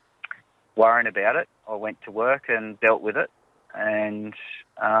worrying about it, I went to work and dealt with it, and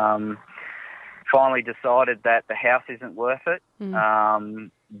finally decided that the house isn't worth it.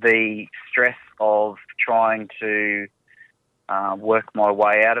 The stress of trying to work my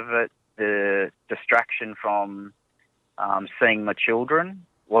way out of it, the distraction from seeing my children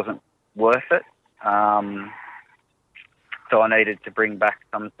wasn't worth it. So I needed to bring back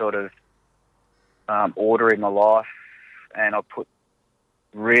some sort of order in my life, and I took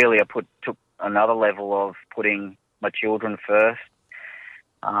another level of putting my children first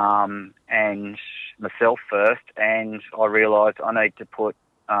and myself first, and I realised I need to put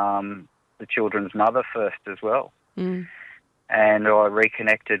the children's mother first as well. And I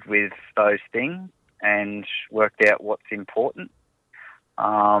reconnected with those things and worked out what's important.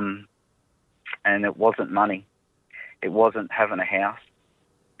 And it wasn't money. It wasn't having a house.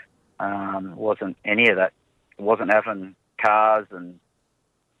 It wasn't any of that. It wasn't having cars and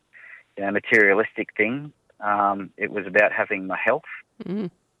materialistic things. It was about having my health,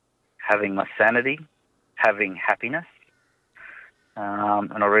 having my sanity, having happiness.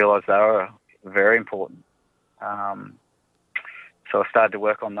 And I realised they were very important. So I started to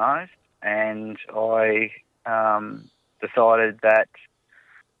work on those, and I decided that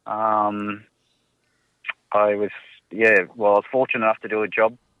I was fortunate enough to do a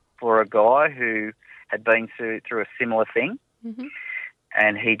job for a guy who had been through a similar thing.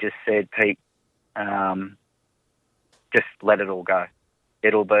 And he just said, Pete, just let it all go.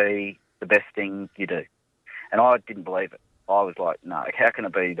 It'll be the best thing you do. And I didn't believe it. I was like, no, how can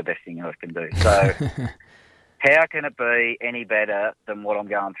it be the best thing I can do? So how can it be any better than what I'm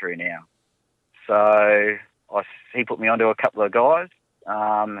going through now? So he put me onto a couple of guys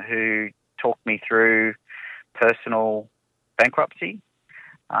who talked me through personal bankruptcy,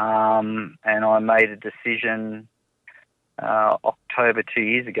 and I made a decision October 2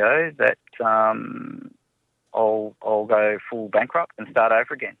 years ago that I'll go full bankrupt and start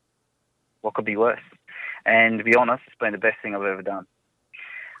over again. What could be worse? And to be honest, it's been the best thing I've ever done.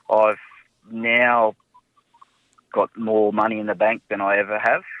 I've now got more money in the bank than I ever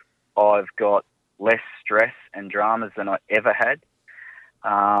have. I've got less stress and dramas than I ever had.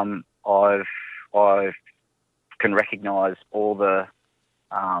 I've can recognise all the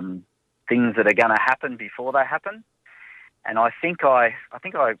things that are going to happen before they happen. And I think I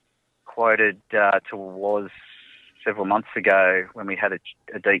quoted to was several months ago when we had a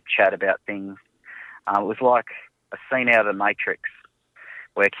deep chat about things. It was like a scene out of The Matrix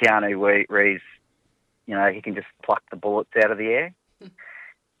where Keanu Reeves, he can just pluck the bullets out of the air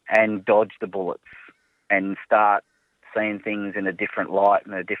and dodge the bullets and start seeing things in a different light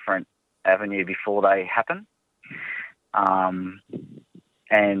and a different avenue before they happen.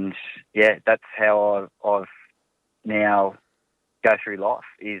 And yeah, that's how I've now go through life.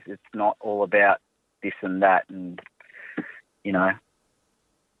 Is it's not all about this and that and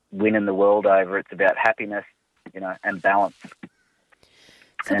winning the world over. It's about happiness, and balance.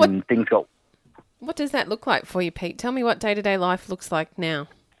 So what does that look like for you, Pete? Tell me what day-to-day life looks like now.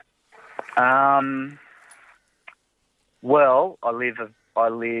 Well, I live.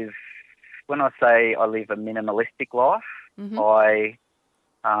 When I say I live a minimalistic life, Mm-hmm.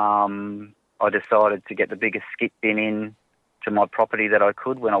 I decided to get the biggest skip bin in to my property that I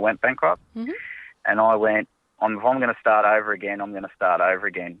could when I went bankrupt. Mm-hmm. And I went, if I'm going to start over again, I'm going to start over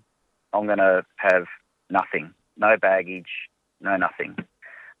again. I'm going to have nothing, no baggage, no nothing.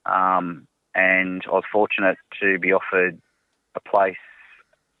 And I was fortunate to be offered a place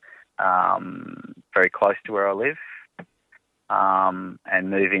very close to where I live, and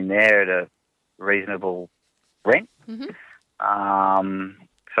moving there at a reasonable rent. Mm-hmm.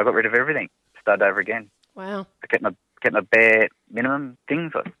 So I got rid of everything, started over again. Wow. I kept my bare minimum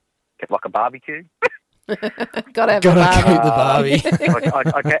things. I kept like a barbecue. Gotta have the Barbie.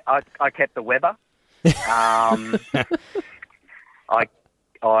 I kept the Weber.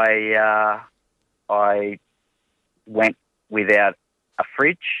 I went without a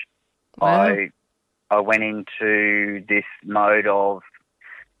fridge. Wow. I went into this mode of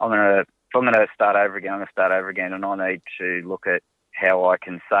if I'm gonna start over again, I'm gonna start over again, and I need to look at how I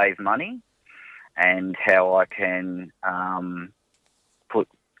can save money and how I can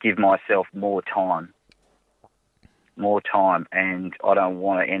give myself more time, and I don't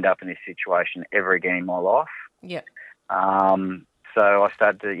want to end up in this situation ever again in my life. Yeah. So I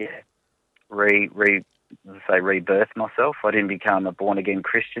started to rebirth myself. I didn't become a born again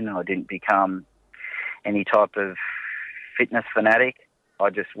Christian. I didn't become any type of fitness fanatic. I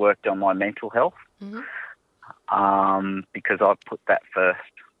just worked on my mental health. Mm-hmm. Because I put that first.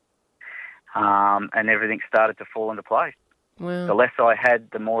 And everything started to fall into place. Wow. The less I had,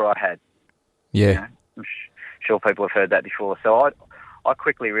 the more I had. Yeah. I'm sure people have heard that before. So I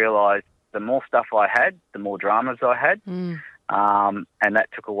quickly realised the more stuff I had, the more dramas I had. Mm. And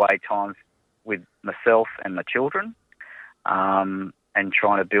that took away times with myself and my children, and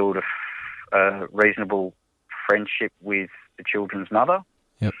trying to build a reasonable friendship with the children's mother.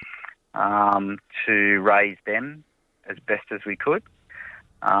 Yep. To raise them as best as we could.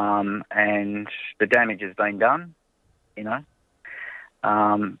 And the damage has been done,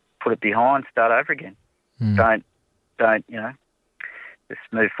 put it behind, start over again. Mm. Don't, just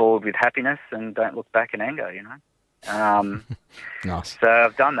move forward with happiness and don't look back in anger, Nice. So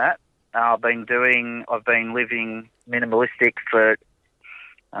I've done that. I've been living minimalistic for,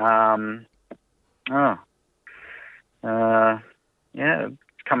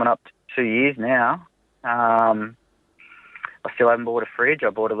 it's coming up to 2 years now. I still haven't bought a fridge.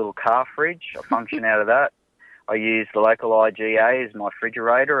 I bought a little car fridge. I function out of that. I use the local IGA as my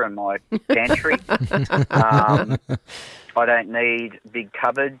refrigerator and my pantry. I don't need big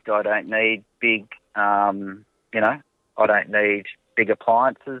cupboards. I don't need big, I don't need big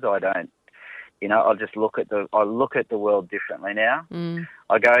appliances. I don't, I just look at the world differently now. Mm.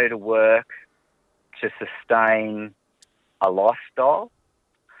 I go to work to sustain a lifestyle.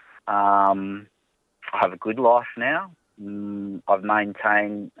 I have a good life now. I've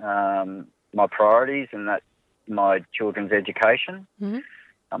maintained my priorities, and that's my children's education.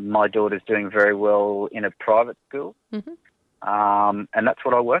 Mm-hmm. My daughter's doing very well in a private school, Mm-hmm. And that's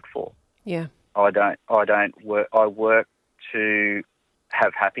what I work for. Yeah. I don't work. I work to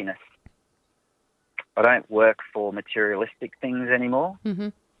have happiness. I don't work for materialistic things anymore. Mm-hmm.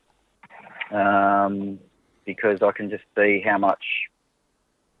 Because I can just see how much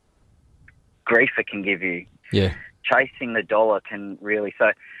grief it can give you. Yeah. Chasing the dollar can really...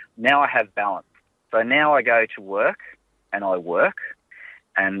 So now I have balance. So now I go to work and I work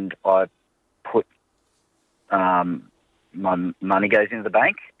and I put... my money goes into the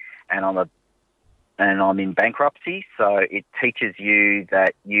bank and I'm in bankruptcy. So it teaches you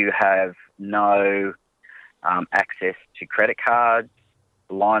that you have no access to credit cards,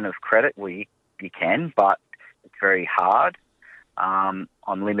 line of credit. Well, you can, but it's very hard. I'm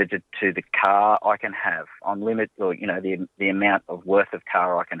limited to the car I can have. I'm limited, or, you know, the amount of worth of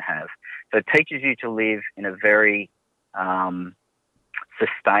car I can have. So it teaches you to live in a very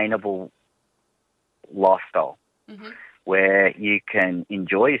sustainable lifestyle where you can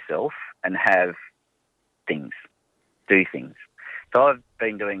enjoy yourself and have things, do things. So I've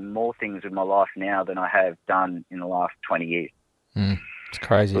been doing more things with my life now than I have done in the last 20 years. It's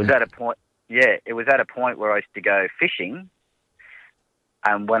crazy. It was at a point, it was at a point where I used to go fishing,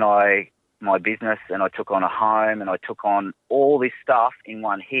 and when my business, and I took on a home, and I took on all this stuff in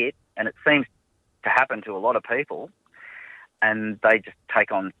one hit, and it seems to happen to a lot of people, and they just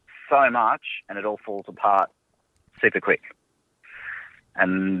take on so much, and it all falls apart super quick,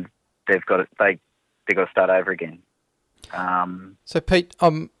 and they've got to start over again. So Pete,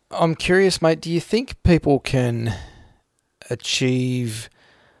 I'm curious, mate. Do you think people can achieve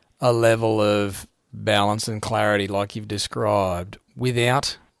a level of balance and clarity like you've described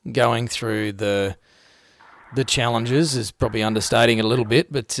without going through the challenges? Is probably understating it a little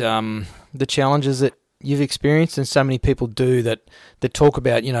bit, but the challenges that you've experienced, and so many people do that talk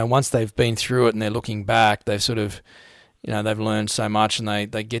about, you know, once they've been through it and they're looking back, they've sort of, you know, they've learned so much and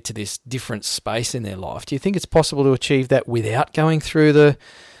they get to this different space in their life. Do you think it's possible to achieve that without going through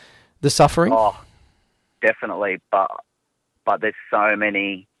the suffering? Oh, definitely. But there's so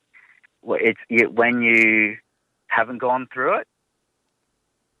many. When you haven't gone through it,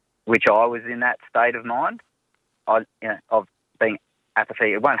 which I was in that state of mind, of being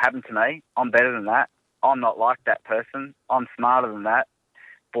apathy. It won't happen to me. I'm better than that. I'm not like that person. I'm smarter than that.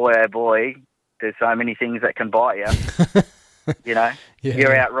 Boy, oh boy, there's so many things that can bite you. You know,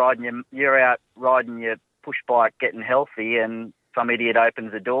 you're out riding your push bike, getting healthy, and some idiot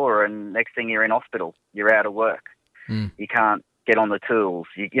opens the door, and next thing you're in hospital. You're out of work. You can't get on the tools.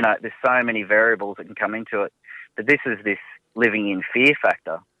 You know, there's so many variables that can come into it. But this is this living in fear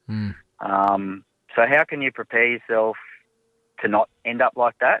factor. So how can you prepare yourself to not end up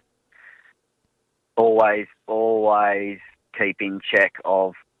like that? Always keep in check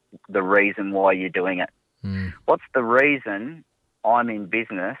of the reason why you're doing it. What's the reason I'm in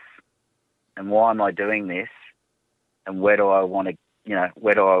business, and why am I doing this, and where do I want to, you know,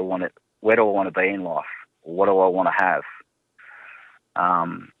 where do I want to be in life? What do I want to have?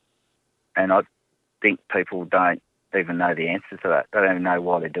 And I think people don't even know the answers to that. They don't even know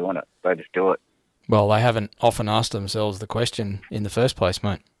why they're doing it. They just do it. Well, they haven't often asked themselves the question in the first place,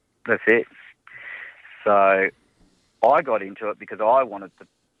 mate. That's it. So I got into it because I wanted to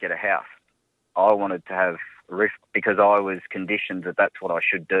get a house. I wanted to have a roof because I was conditioned that that's what I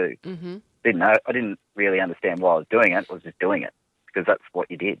should do. I didn't really understand why I was doing it. I was just doing it because that's what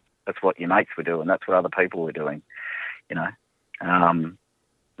you did. That's what your mates were doing. That's what other people were doing, you know. And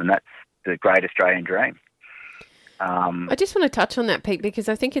that's the great Australian dream. I just want to touch on that, Pete, because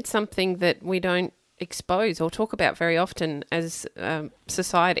I think it's something that we don't expose or talk about very often as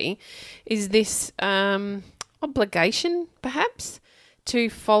society, is this obligation, perhaps, to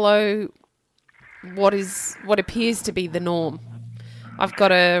follow what appears to be the norm. I've got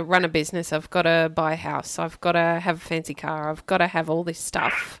to run a business. I've got to buy a house. I've got to have a fancy car. I've got to have all this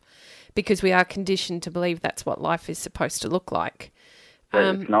stuff because we are conditioned to believe that's what life is supposed to look like.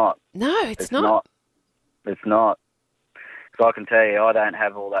 But it's not. No, it's not. It's not. So I can tell you, I don't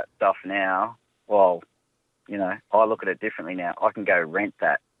have all that stuff now. Well, you know, I look at it differently now. I can go rent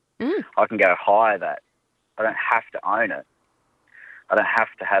that. I can go hire that. I don't have to own it. I don't have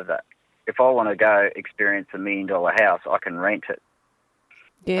to have that. If I want to go experience $1 million house, I can rent it.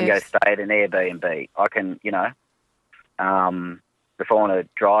 Yes. And go stay at an Airbnb. I can, you know, if I want to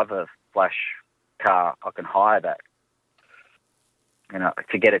drive a flash car, I can hire that, you know,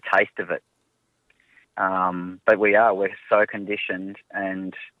 to get a taste of it. But we're so conditioned,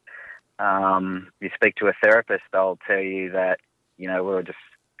 and you speak to a therapist, they'll tell you that, you know, we're just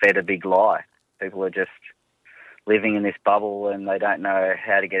fed a big lie. People are just living in this bubble and they don't know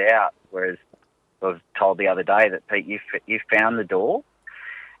how to get out. Whereas I was told the other day that, Pete, you found the door,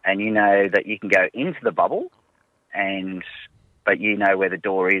 and you know that you can go into the bubble, but you know where the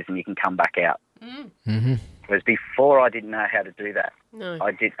door is and you can come back out. Whereas before, I didn't know how to do that. No.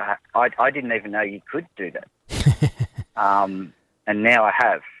 I didn't even know you could do that. And now I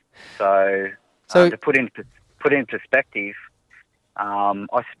have. So to put in perspective,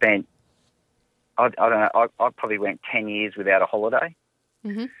 I spent, I don't know, I probably went 10 years without a holiday.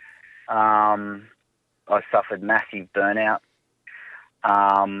 I suffered massive burnout.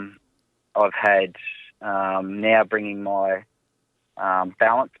 I've had, now bringing my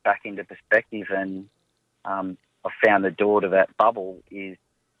balance back into perspective, and I've found the door to that bubble is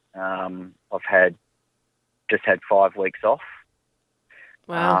I've just had 5 weeks off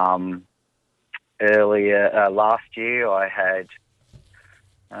Wow. Earlier last year, I had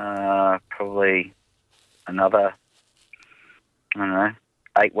probably another, I don't know,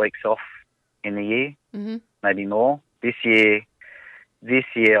 8 weeks off in the year, maybe more. This year,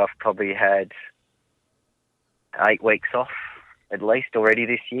 I've probably had 8 weeks off at least already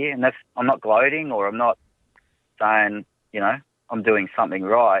this year, and I'm not gloating or I'm not saying I'm doing something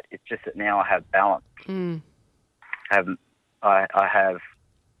right. It's just that now I have balance. I have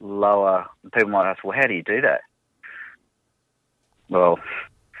lower. People might ask, well, how do you do that? Well,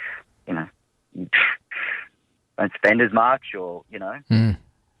 don't spend as much, or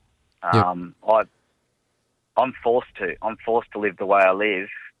I'm forced to. I'm forced to live the way I live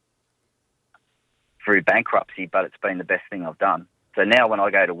through bankruptcy, but it's been the best thing I've done. So now when I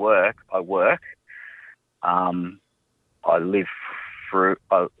go to work, I work. I live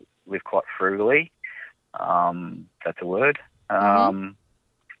quite frugally. That's a word. And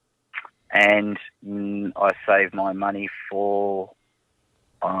I save my money for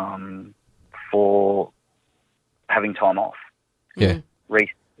having time off. Yeah.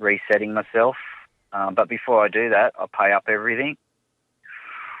 Resetting myself. But before I do that, I pay up everything.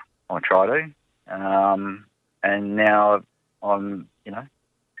 I try to. And now I'm,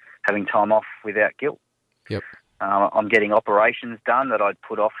 having time off without guilt. Yep. I'm getting operations done that I'd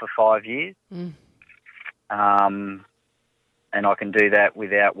put off for 5 years. And I can do that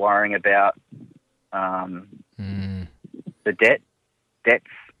without worrying about the debts,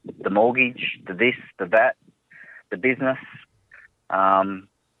 the mortgage, the this, the that, the business,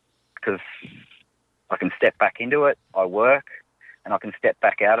 because I can step back into it, I work, and I can step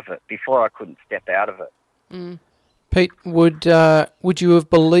back out of it. Before I couldn't step out of it. Pete, would you have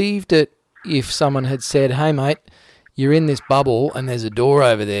believed it if someone had said, hey, mate, you're in this bubble and there's a door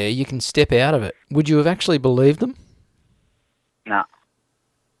over there, you can step out of it? Would you have actually believed them?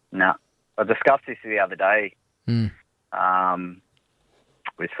 No. I discussed this the other day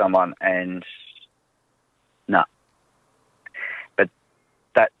with someone, and no. But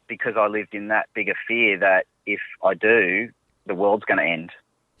that because I lived in that bigger fear that if I do, the world's going to end.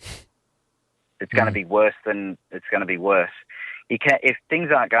 It's going to be worse than it's going to be worse. You can, if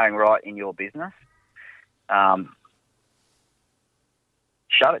things aren't going right in your business, shut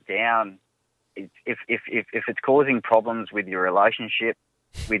it down. If it's causing problems with your relationship,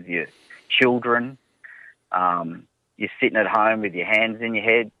 with your children, you're sitting at home with your hands in your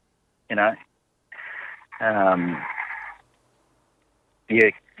head, you're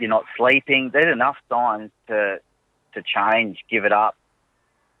not sleeping. There's enough signs to change, give it up,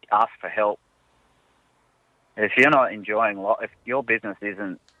 ask for help. If you're not enjoying life, if your business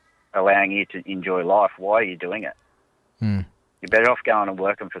isn't allowing you to enjoy life, why are you doing it? You're better off going and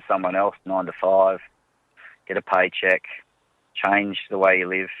working for someone else 9 to 5, get a paycheck, change the way you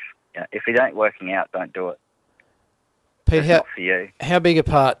live. If it ain't working out, don't do it. Pete, not for you. How big a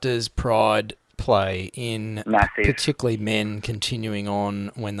part does pride play in Massive. Particularly men continuing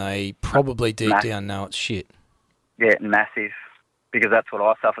on when they probably deep down know it's shit? Yeah, massive, because that's what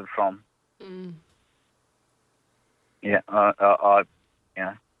I suffered from. Yeah,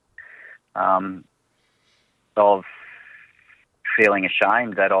 of feeling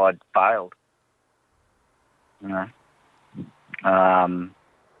ashamed that I'd failed. And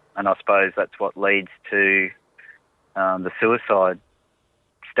I suppose that's what leads to the suicide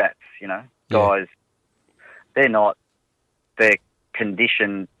stats. Guys, they're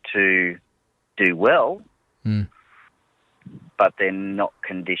conditioned to do well, but they're not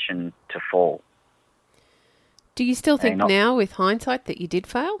conditioned to fall. Do you still think now, with hindsight, that you did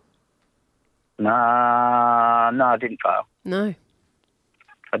fail? No, I didn't fail. No,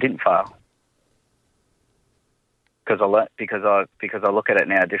 I didn't fail because I look at it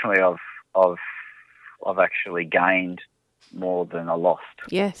now differently. I've actually gained more than I lost.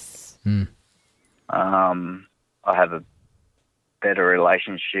 Yes. I have a better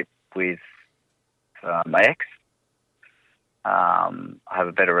relationship with my ex. I have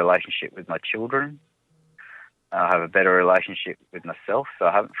a better relationship with my children. I have a better relationship with myself, so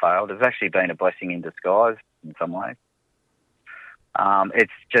I haven't failed. It's actually been a blessing in disguise in some ways.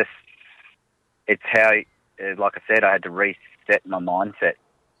 It's how, like I said, I had to reset my mindset.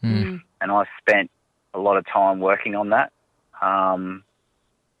 And I spent a lot of time working on that. And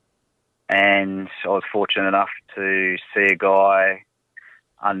I was fortunate enough to see a guy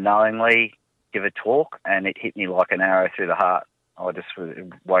unknowingly give a talk, and it hit me like an arrow through the heart. I just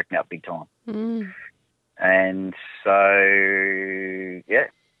woke me up big time. And so, yeah,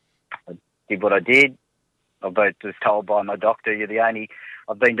 I did what I did. I was told by my doctor,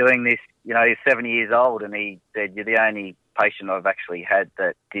 I've been doing this, he's 70 years old, and he said, you're the only patient I've actually had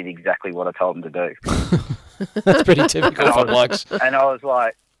that did exactly what I told him to do. That's pretty typical for blokes. And I was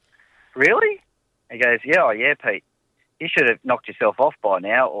like, really? He goes, yeah, Pete. You should have knocked yourself off by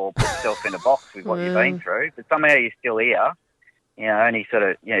now or put yourself in a box with what you've been through. But somehow you're still here, and he sort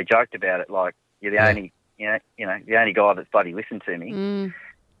of, joked about it like you're the only, the only guy that's bloody listened to me.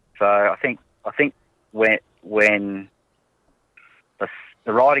 So I think when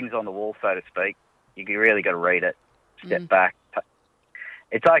the writing's on the wall, so to speak, you really got to read it, step back.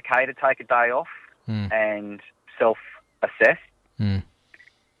 It's okay to take a day off and self-assess. I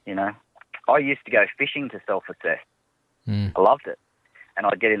used to go fishing to self-assess. I loved it. And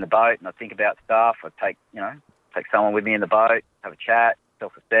I'd get in the boat and I'd think about stuff. I'd take someone with me in the boat, have a chat,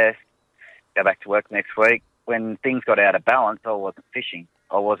 self-assess, go back to work next week. When things got out of balance, I wasn't fishing.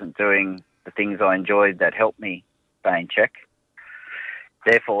 I wasn't doing the things I enjoyed that helped me stay in check.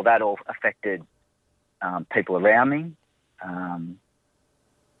 Therefore, that all affected people around me. So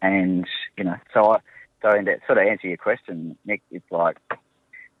in that sort of answer your question, Nick, it's like,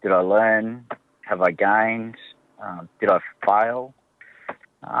 did I learn? Have I gained? Did I fail?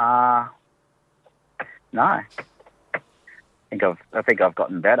 No. I think I've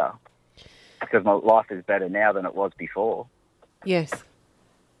gotten better because my life is better now than it was before. Yes.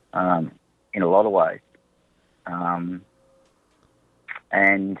 In a lot of ways.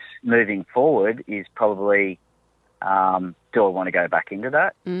 And moving forward is probably, do I want to go back into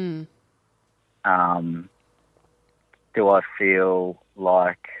that? Do I feel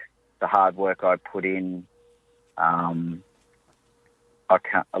like the hard work I put in, I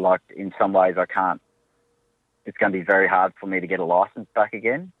can't, like, in some ways I can't, it's going to be very hard for me to get a license back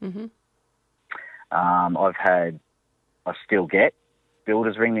again. I still get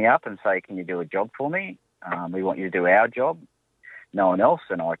builders ring me up and say, can you do a job for me? We want you to do our job, no one else,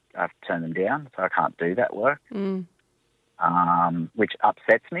 and I have to turn them down, so I can't do that work, which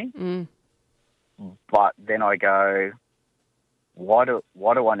upsets me. But then I go, why do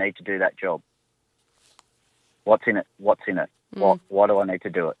I need to do that job? What's in it? Why do I need to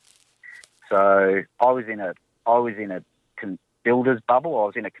do it? So I was in a builder's bubble. I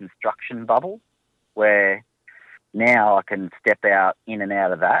was in a construction bubble where now I can step out in and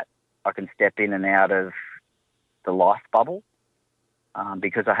out of that. I can step in and out of the life bubble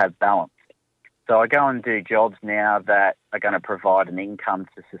because I have balance. So I go and do jobs now that are going to provide an income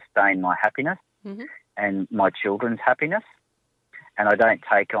to sustain my happiness and my children's happiness. And I don't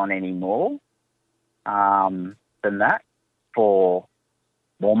take on any more than that for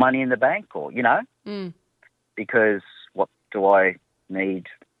more money in the bank or, because what do I need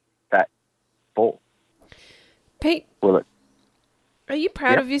that for? Pete, Will it? Are you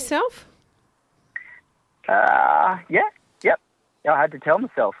proud of yourself? Yeah. I had to tell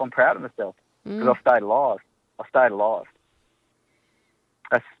myself I'm proud of myself because I stayed alive.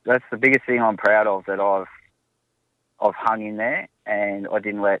 That's the biggest thing I'm proud of, that I've hung in there and I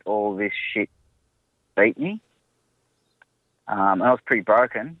didn't let all this shit beat me. And I was pretty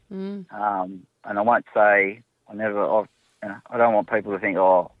broken. And I won't say I don't want people to think,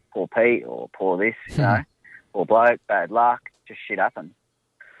 oh, poor Pete or poor this, poor bloke, bad luck, just shit happened.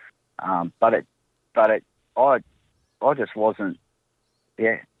 But I just wasn't.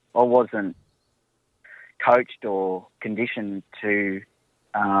 I wasn't coached or conditioned to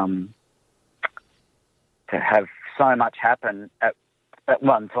have so much happen at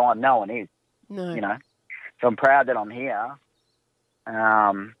one time. No one is. No. So I'm proud that I'm here.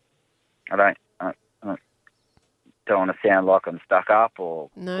 I don't want to sound like I'm stuck up or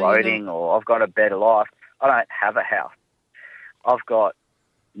gloating or I've got a better life. I don't have a house. I've got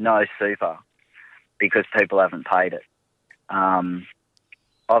no super because people haven't paid it.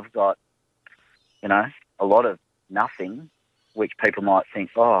 I've got, a lot of nothing, which people might think,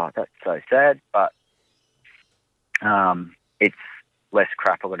 oh, that's so sad, but it's less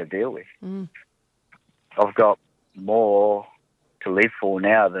crap I've got to deal with. I've got more to live for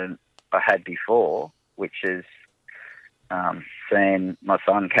now than I had before, which is seeing my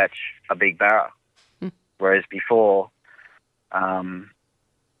son catch a big barra. Whereas before, there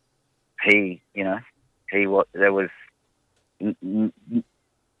was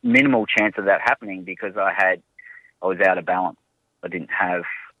minimal chance of that happening because I was out of balance. I'd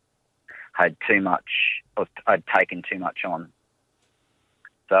taken too much on.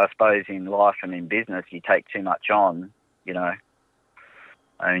 So I suppose in life and in business, you take too much on,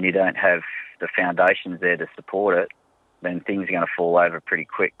 and you don't have the foundations there to support it, then things are going to fall over pretty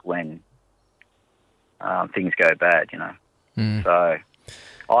quick when things go bad, So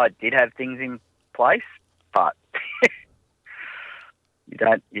I did have things in place, but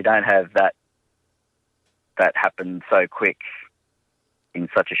you don't have that that happened so quick in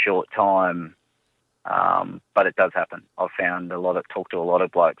such a short time. But it does happen. I've talked to a lot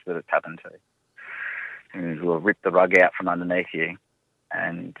of blokes that it's happened to, who will rip the rug out from underneath you.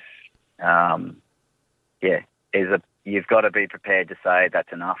 And, you've got to be prepared to say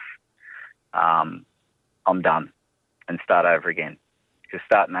that's enough. I'm done, and start over again. Because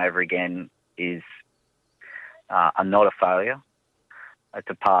starting over again is not a failure. It's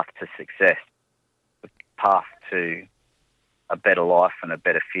a path to success, a path to a better life and a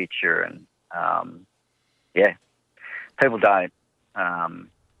better future. And, people don't,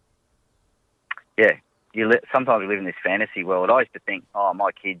 sometimes we live in this fantasy world. I used to think,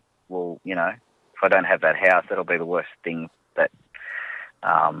 my kids will, if I don't have that house, that'll be the worst thing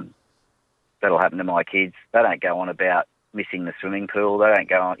that'll happen to my kids. They don't go on about missing the swimming pool. They don't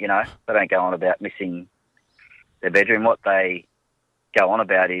go on about missing their bedroom. What they go on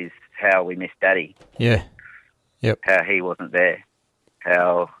about is how we miss Daddy. Yeah. Yep. How he wasn't there.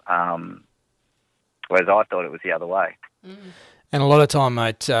 How, whereas I thought it was the other way. Mm. And a lot of time,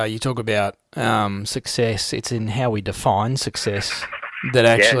 mate, you talk about success. It's in how we define success that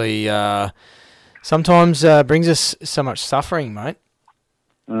actually sometimes brings us so much suffering, mate.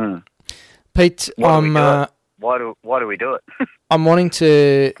 Mm. Pete, why do we do it? I'm wanting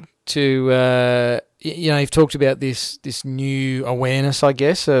to you've talked about this new awareness, I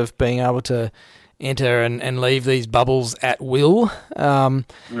guess, of being able to enter and leave these bubbles at will.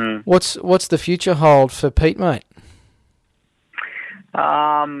 What's the future hold for Pete, mate?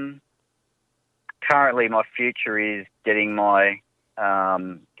 Currently, my future is getting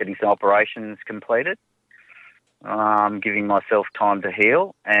some operations completed, giving myself time to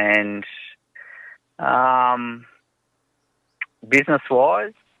heal, and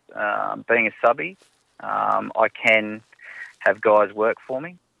business-wise, being a subby, I can have guys work for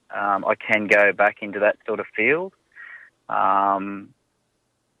me. I can go back into that sort of field. I've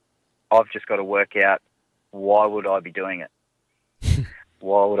just got to work out, why would I be doing it?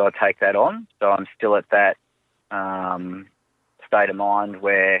 Why would I take that on? So I'm still at that state of mind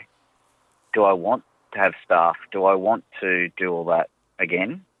where, do I want to have staff? Do I want to do all that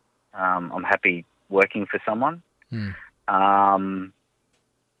again? I'm happy working for someone.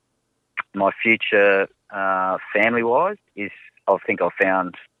 My future, family-wise, is I think I've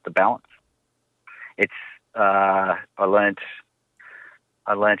found the balance. It's I learnt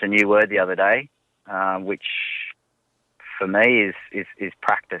a new word the other day, which for me is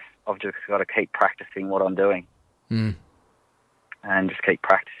practice. I've just got to keep practicing what I'm doing, and just keep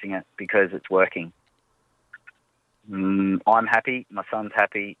practicing it because it's working. I'm happy. My son's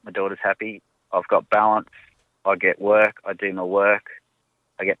happy. My daughter's happy. I've got balance. I get work. I do my work.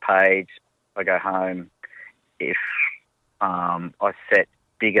 I get paid. I go home. If I set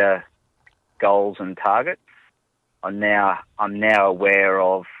bigger goals and targets, I'm now aware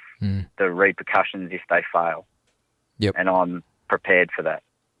of the repercussions if they fail. Yep. And I'm prepared for that.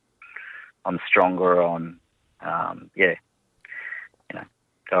 I'm stronger on,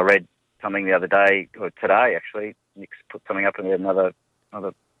 So I read something the other day, or today actually. Nick's put something up, and another.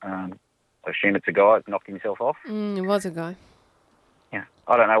 I assume it's a guy that's knocked himself off. It was a guy. Yeah,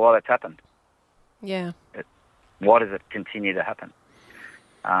 I don't know why that's happened. Yeah. Why does it continue to happen?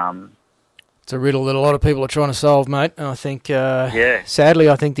 It's a riddle that a lot of people are trying to solve, mate. And I think, sadly,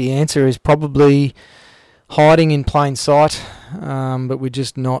 I think the answer is probably hiding in plain sight, but we're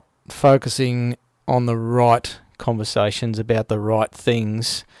just not focusing on the right conversations about the right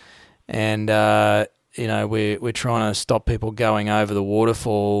things. And, we're trying to stop people going over the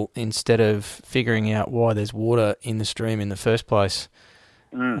waterfall instead of figuring out why there's water in the stream in the first place.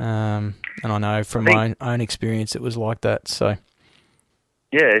 And I know from my own experience it was like that. So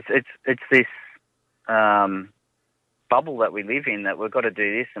yeah, it's this bubble that we live in, that we've got to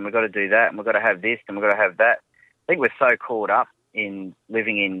do this and we've got to do that and we've got to have this and we've got to have that. I think we're so caught up in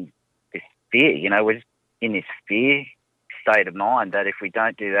living in this fear. We're just in this fear state of mind that if we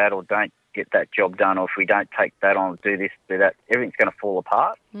don't do that or don't get that job done, or if we don't take that on, do this, do that, everything's going to fall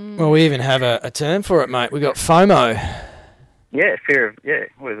apart. Well, we even have a term for it, mate. We got FOMO. Yeah, fear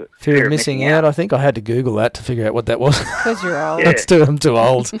of missing out. I think I had to Google that to figure out what that was. Because you're old. I'm too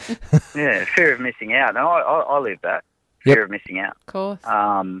old. Yeah, fear of missing out. And I live that. Fear of missing out. Of course.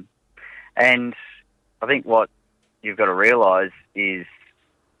 And I think what you've got to realise is,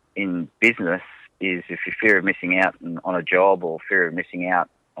 in business, is if you fear of missing out on a job, or fear of missing out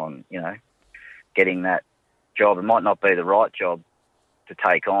on, getting that job, it might not be the right job to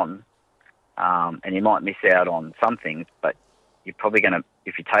take on, and you might miss out on some things, but you're probably going to,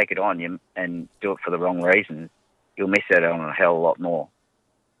 if you take it on and do it for the wrong reasons, you'll miss out on a hell of a lot more.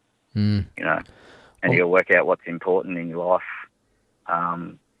 and you got to work out what's important in your life.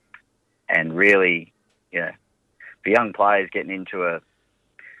 And really, for young players getting into a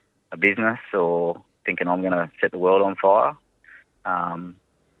business or thinking I'm going to set the world on fire,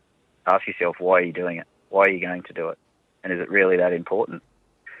 ask yourself, why are you doing it? Why are you going to do it? And is it really that important?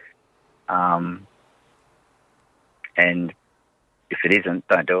 And if it isn't,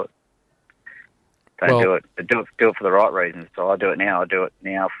 don't do it. Don't do it. But do it for the right reasons. So I do it now. I do it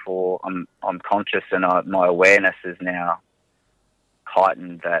now for I'm conscious, and my awareness is now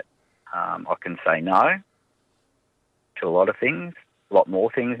heightened that I can say no to a lot of things, a lot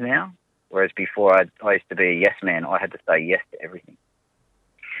more things now. Whereas before I used to be a yes man. I had to say yes to everything.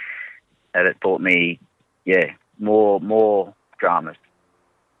 And it brought me, more dramas,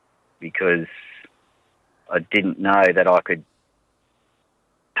 because I didn't know that I could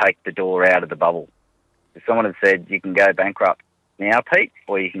take the door out of the bubble. If someone had said, you can go bankrupt now, Pete,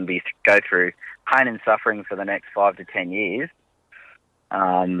 or you can go through pain and suffering for the next 5 to 10 years,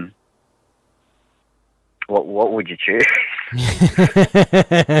 what would you choose?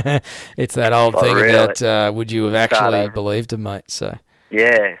 It's that old thing really, about would you have actually believed him, mate? So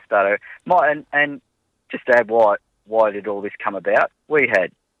start over. And just to add why did all this come about? We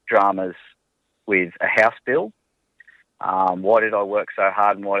had dramas with a house bill. Why did I work so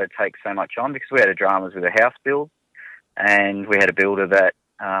hard, and why did it take so much on? Because we had dramas with a house build, and we had a builder that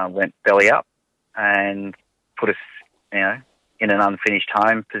went belly up and put us, in an unfinished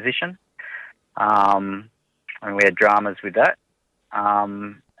home position. And we had dramas with that.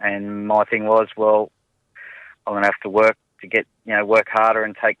 And my thing was, well, I'm going to have to work to get, work harder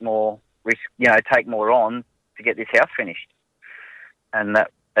and take more risk, take more on to get this house finished. And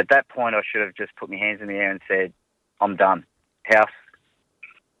that at that point, I should have just put my hands in the air and said, I'm done. House,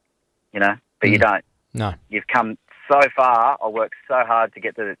 but you don't. No. You've come so far. I worked so hard to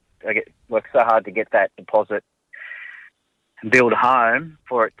get that deposit and build a home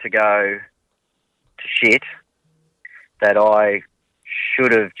for it to go to shit, that I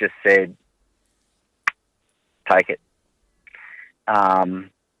should have just said, take it.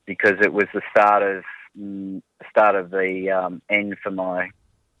 Because it was the start of the end for my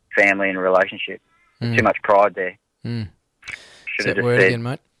family and relationship. Too much pride there. Should have just word said, again,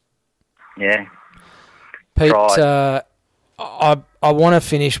 mate. Yeah. Pete, I want to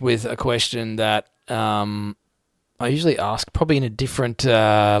finish with a question that I usually ask, probably in a different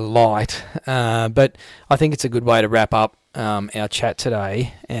light, but I think it's a good way to wrap up our chat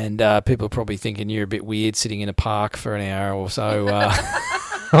today. And people are probably thinking you're a bit weird sitting in a park for an hour or so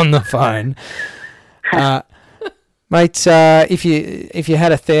on the phone. Mate, if you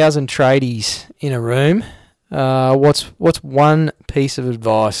had 1,000 tradies in a room, what's one piece of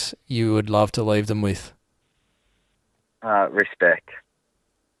advice you would love to leave them with? Respect.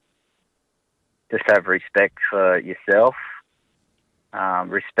 Just have respect for yourself,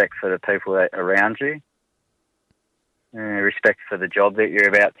 respect for the people that are around you, respect for the job that you're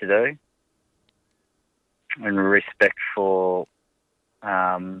about to do, and respect for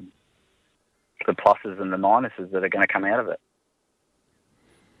the pluses and the minuses that are going to come out of it.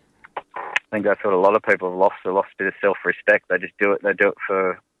 I think that's what a lot of people have lost. They lost a bit of self-respect. They just do it. They do it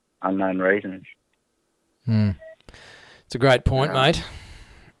for unknown reasons. It's a great point, mate.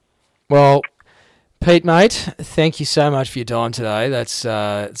 Well, Pete, mate, thank you so much for your time today. That's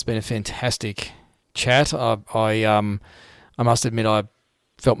it's been a fantastic chat. I must admit I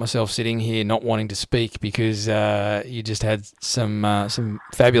felt myself sitting here not wanting to speak because you just had some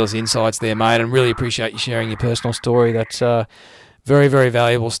fabulous insights there, mate, and really appreciate you sharing your personal story. That's very, very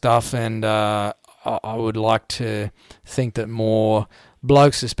valuable stuff, and I would like to think that more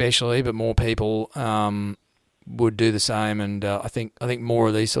blokes especially, but more people would do the same, and I think more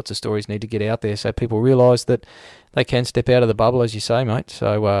of these sorts of stories need to get out there so people realise that they can step out of the bubble, as you say, mate.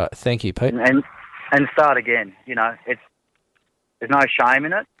 So thank you, Pete. And start again. There's no shame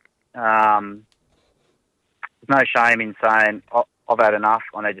in it. There's no shame in saying, I've had enough,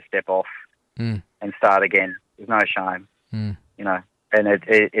 I need to step off and start again. There's no shame, and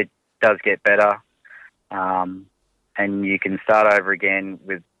it does get better. And you can start over again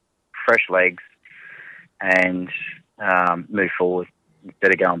with fresh legs and move forward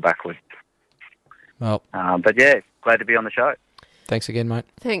instead of going backwards. Well, but yeah, glad to be on the show. Thanks again, mate.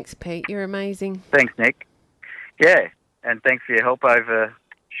 Thanks, Pete. You're amazing. Thanks, Nick. Yeah, and thanks for your help over a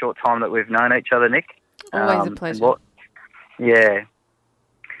short time that we've known each other, Nick. Always a pleasure. It's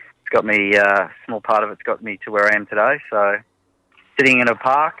got me, a small part of it's got me to where I am today, so sitting in a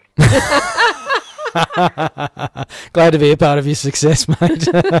park. Glad to be a part of your success, mate.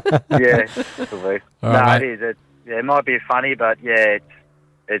 Yeah, absolutely. Right, it is. It might be funny, but yeah,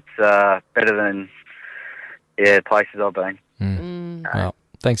 it's better than Yeah, places I've been. Well,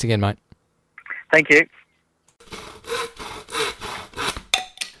 thanks again, mate. Thank you.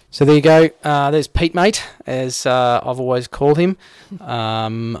 So there you go. There's Pete, mate, as I've always called him.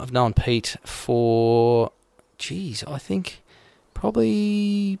 I've known Pete for, I think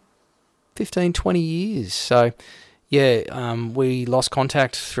probably 15, 20 years. So, yeah, we lost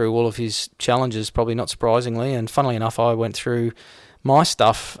contact through all of his challenges, probably not surprisingly. And funnily enough, I went through my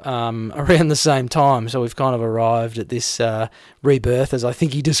stuff around the same time. So we've kind of arrived at this rebirth, as I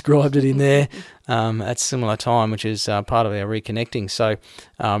think he described it in there, at similar time, which is part of our reconnecting. So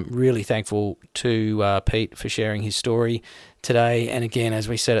really thankful to Pete for sharing his story today. And again, as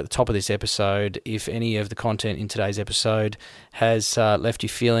we said at the top of this episode, if any of the content in today's episode has left you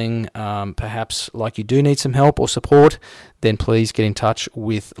feeling perhaps like you do need some help or support, then please get in touch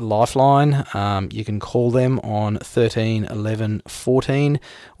with Lifeline. You can call them on 13 11 14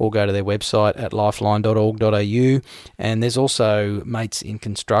 or go to their website at lifeline.org.au. And there's also Mates in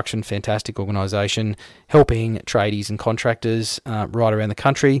Construction, fantastic organisation, helping tradies and contractors right around the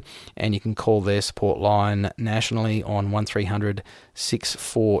country. And you can call their support line nationally on 1300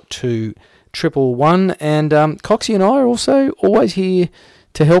 642 111. And Coxie and I are also always here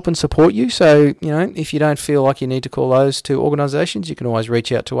to help and support you. So, if you don't feel like you need to call those two organisations, you can always reach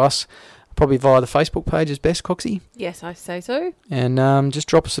out to us, probably via the Facebook page is best, Coxie. Yes, I say so. And just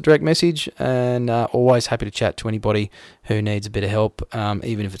drop us a direct message, and always happy to chat to anybody who needs a bit of help,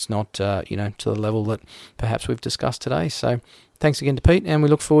 even if it's not, to the level that perhaps we've discussed today. So thanks again to Pete, and we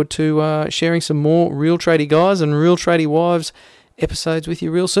look forward to sharing some more Real Tradie Guys and Real Tradie Wives episodes with you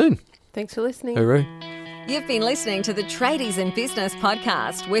real soon. Thanks for listening. Hooroo. You've been listening to the Tradies in Business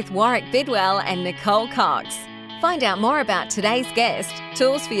podcast with Warwick Bidwell and Nicole Cox. Find out more about today's guest,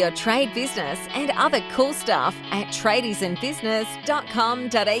 tools for your trade business, and other cool stuff at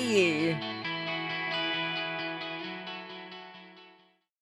tradiesinbusiness.com.au.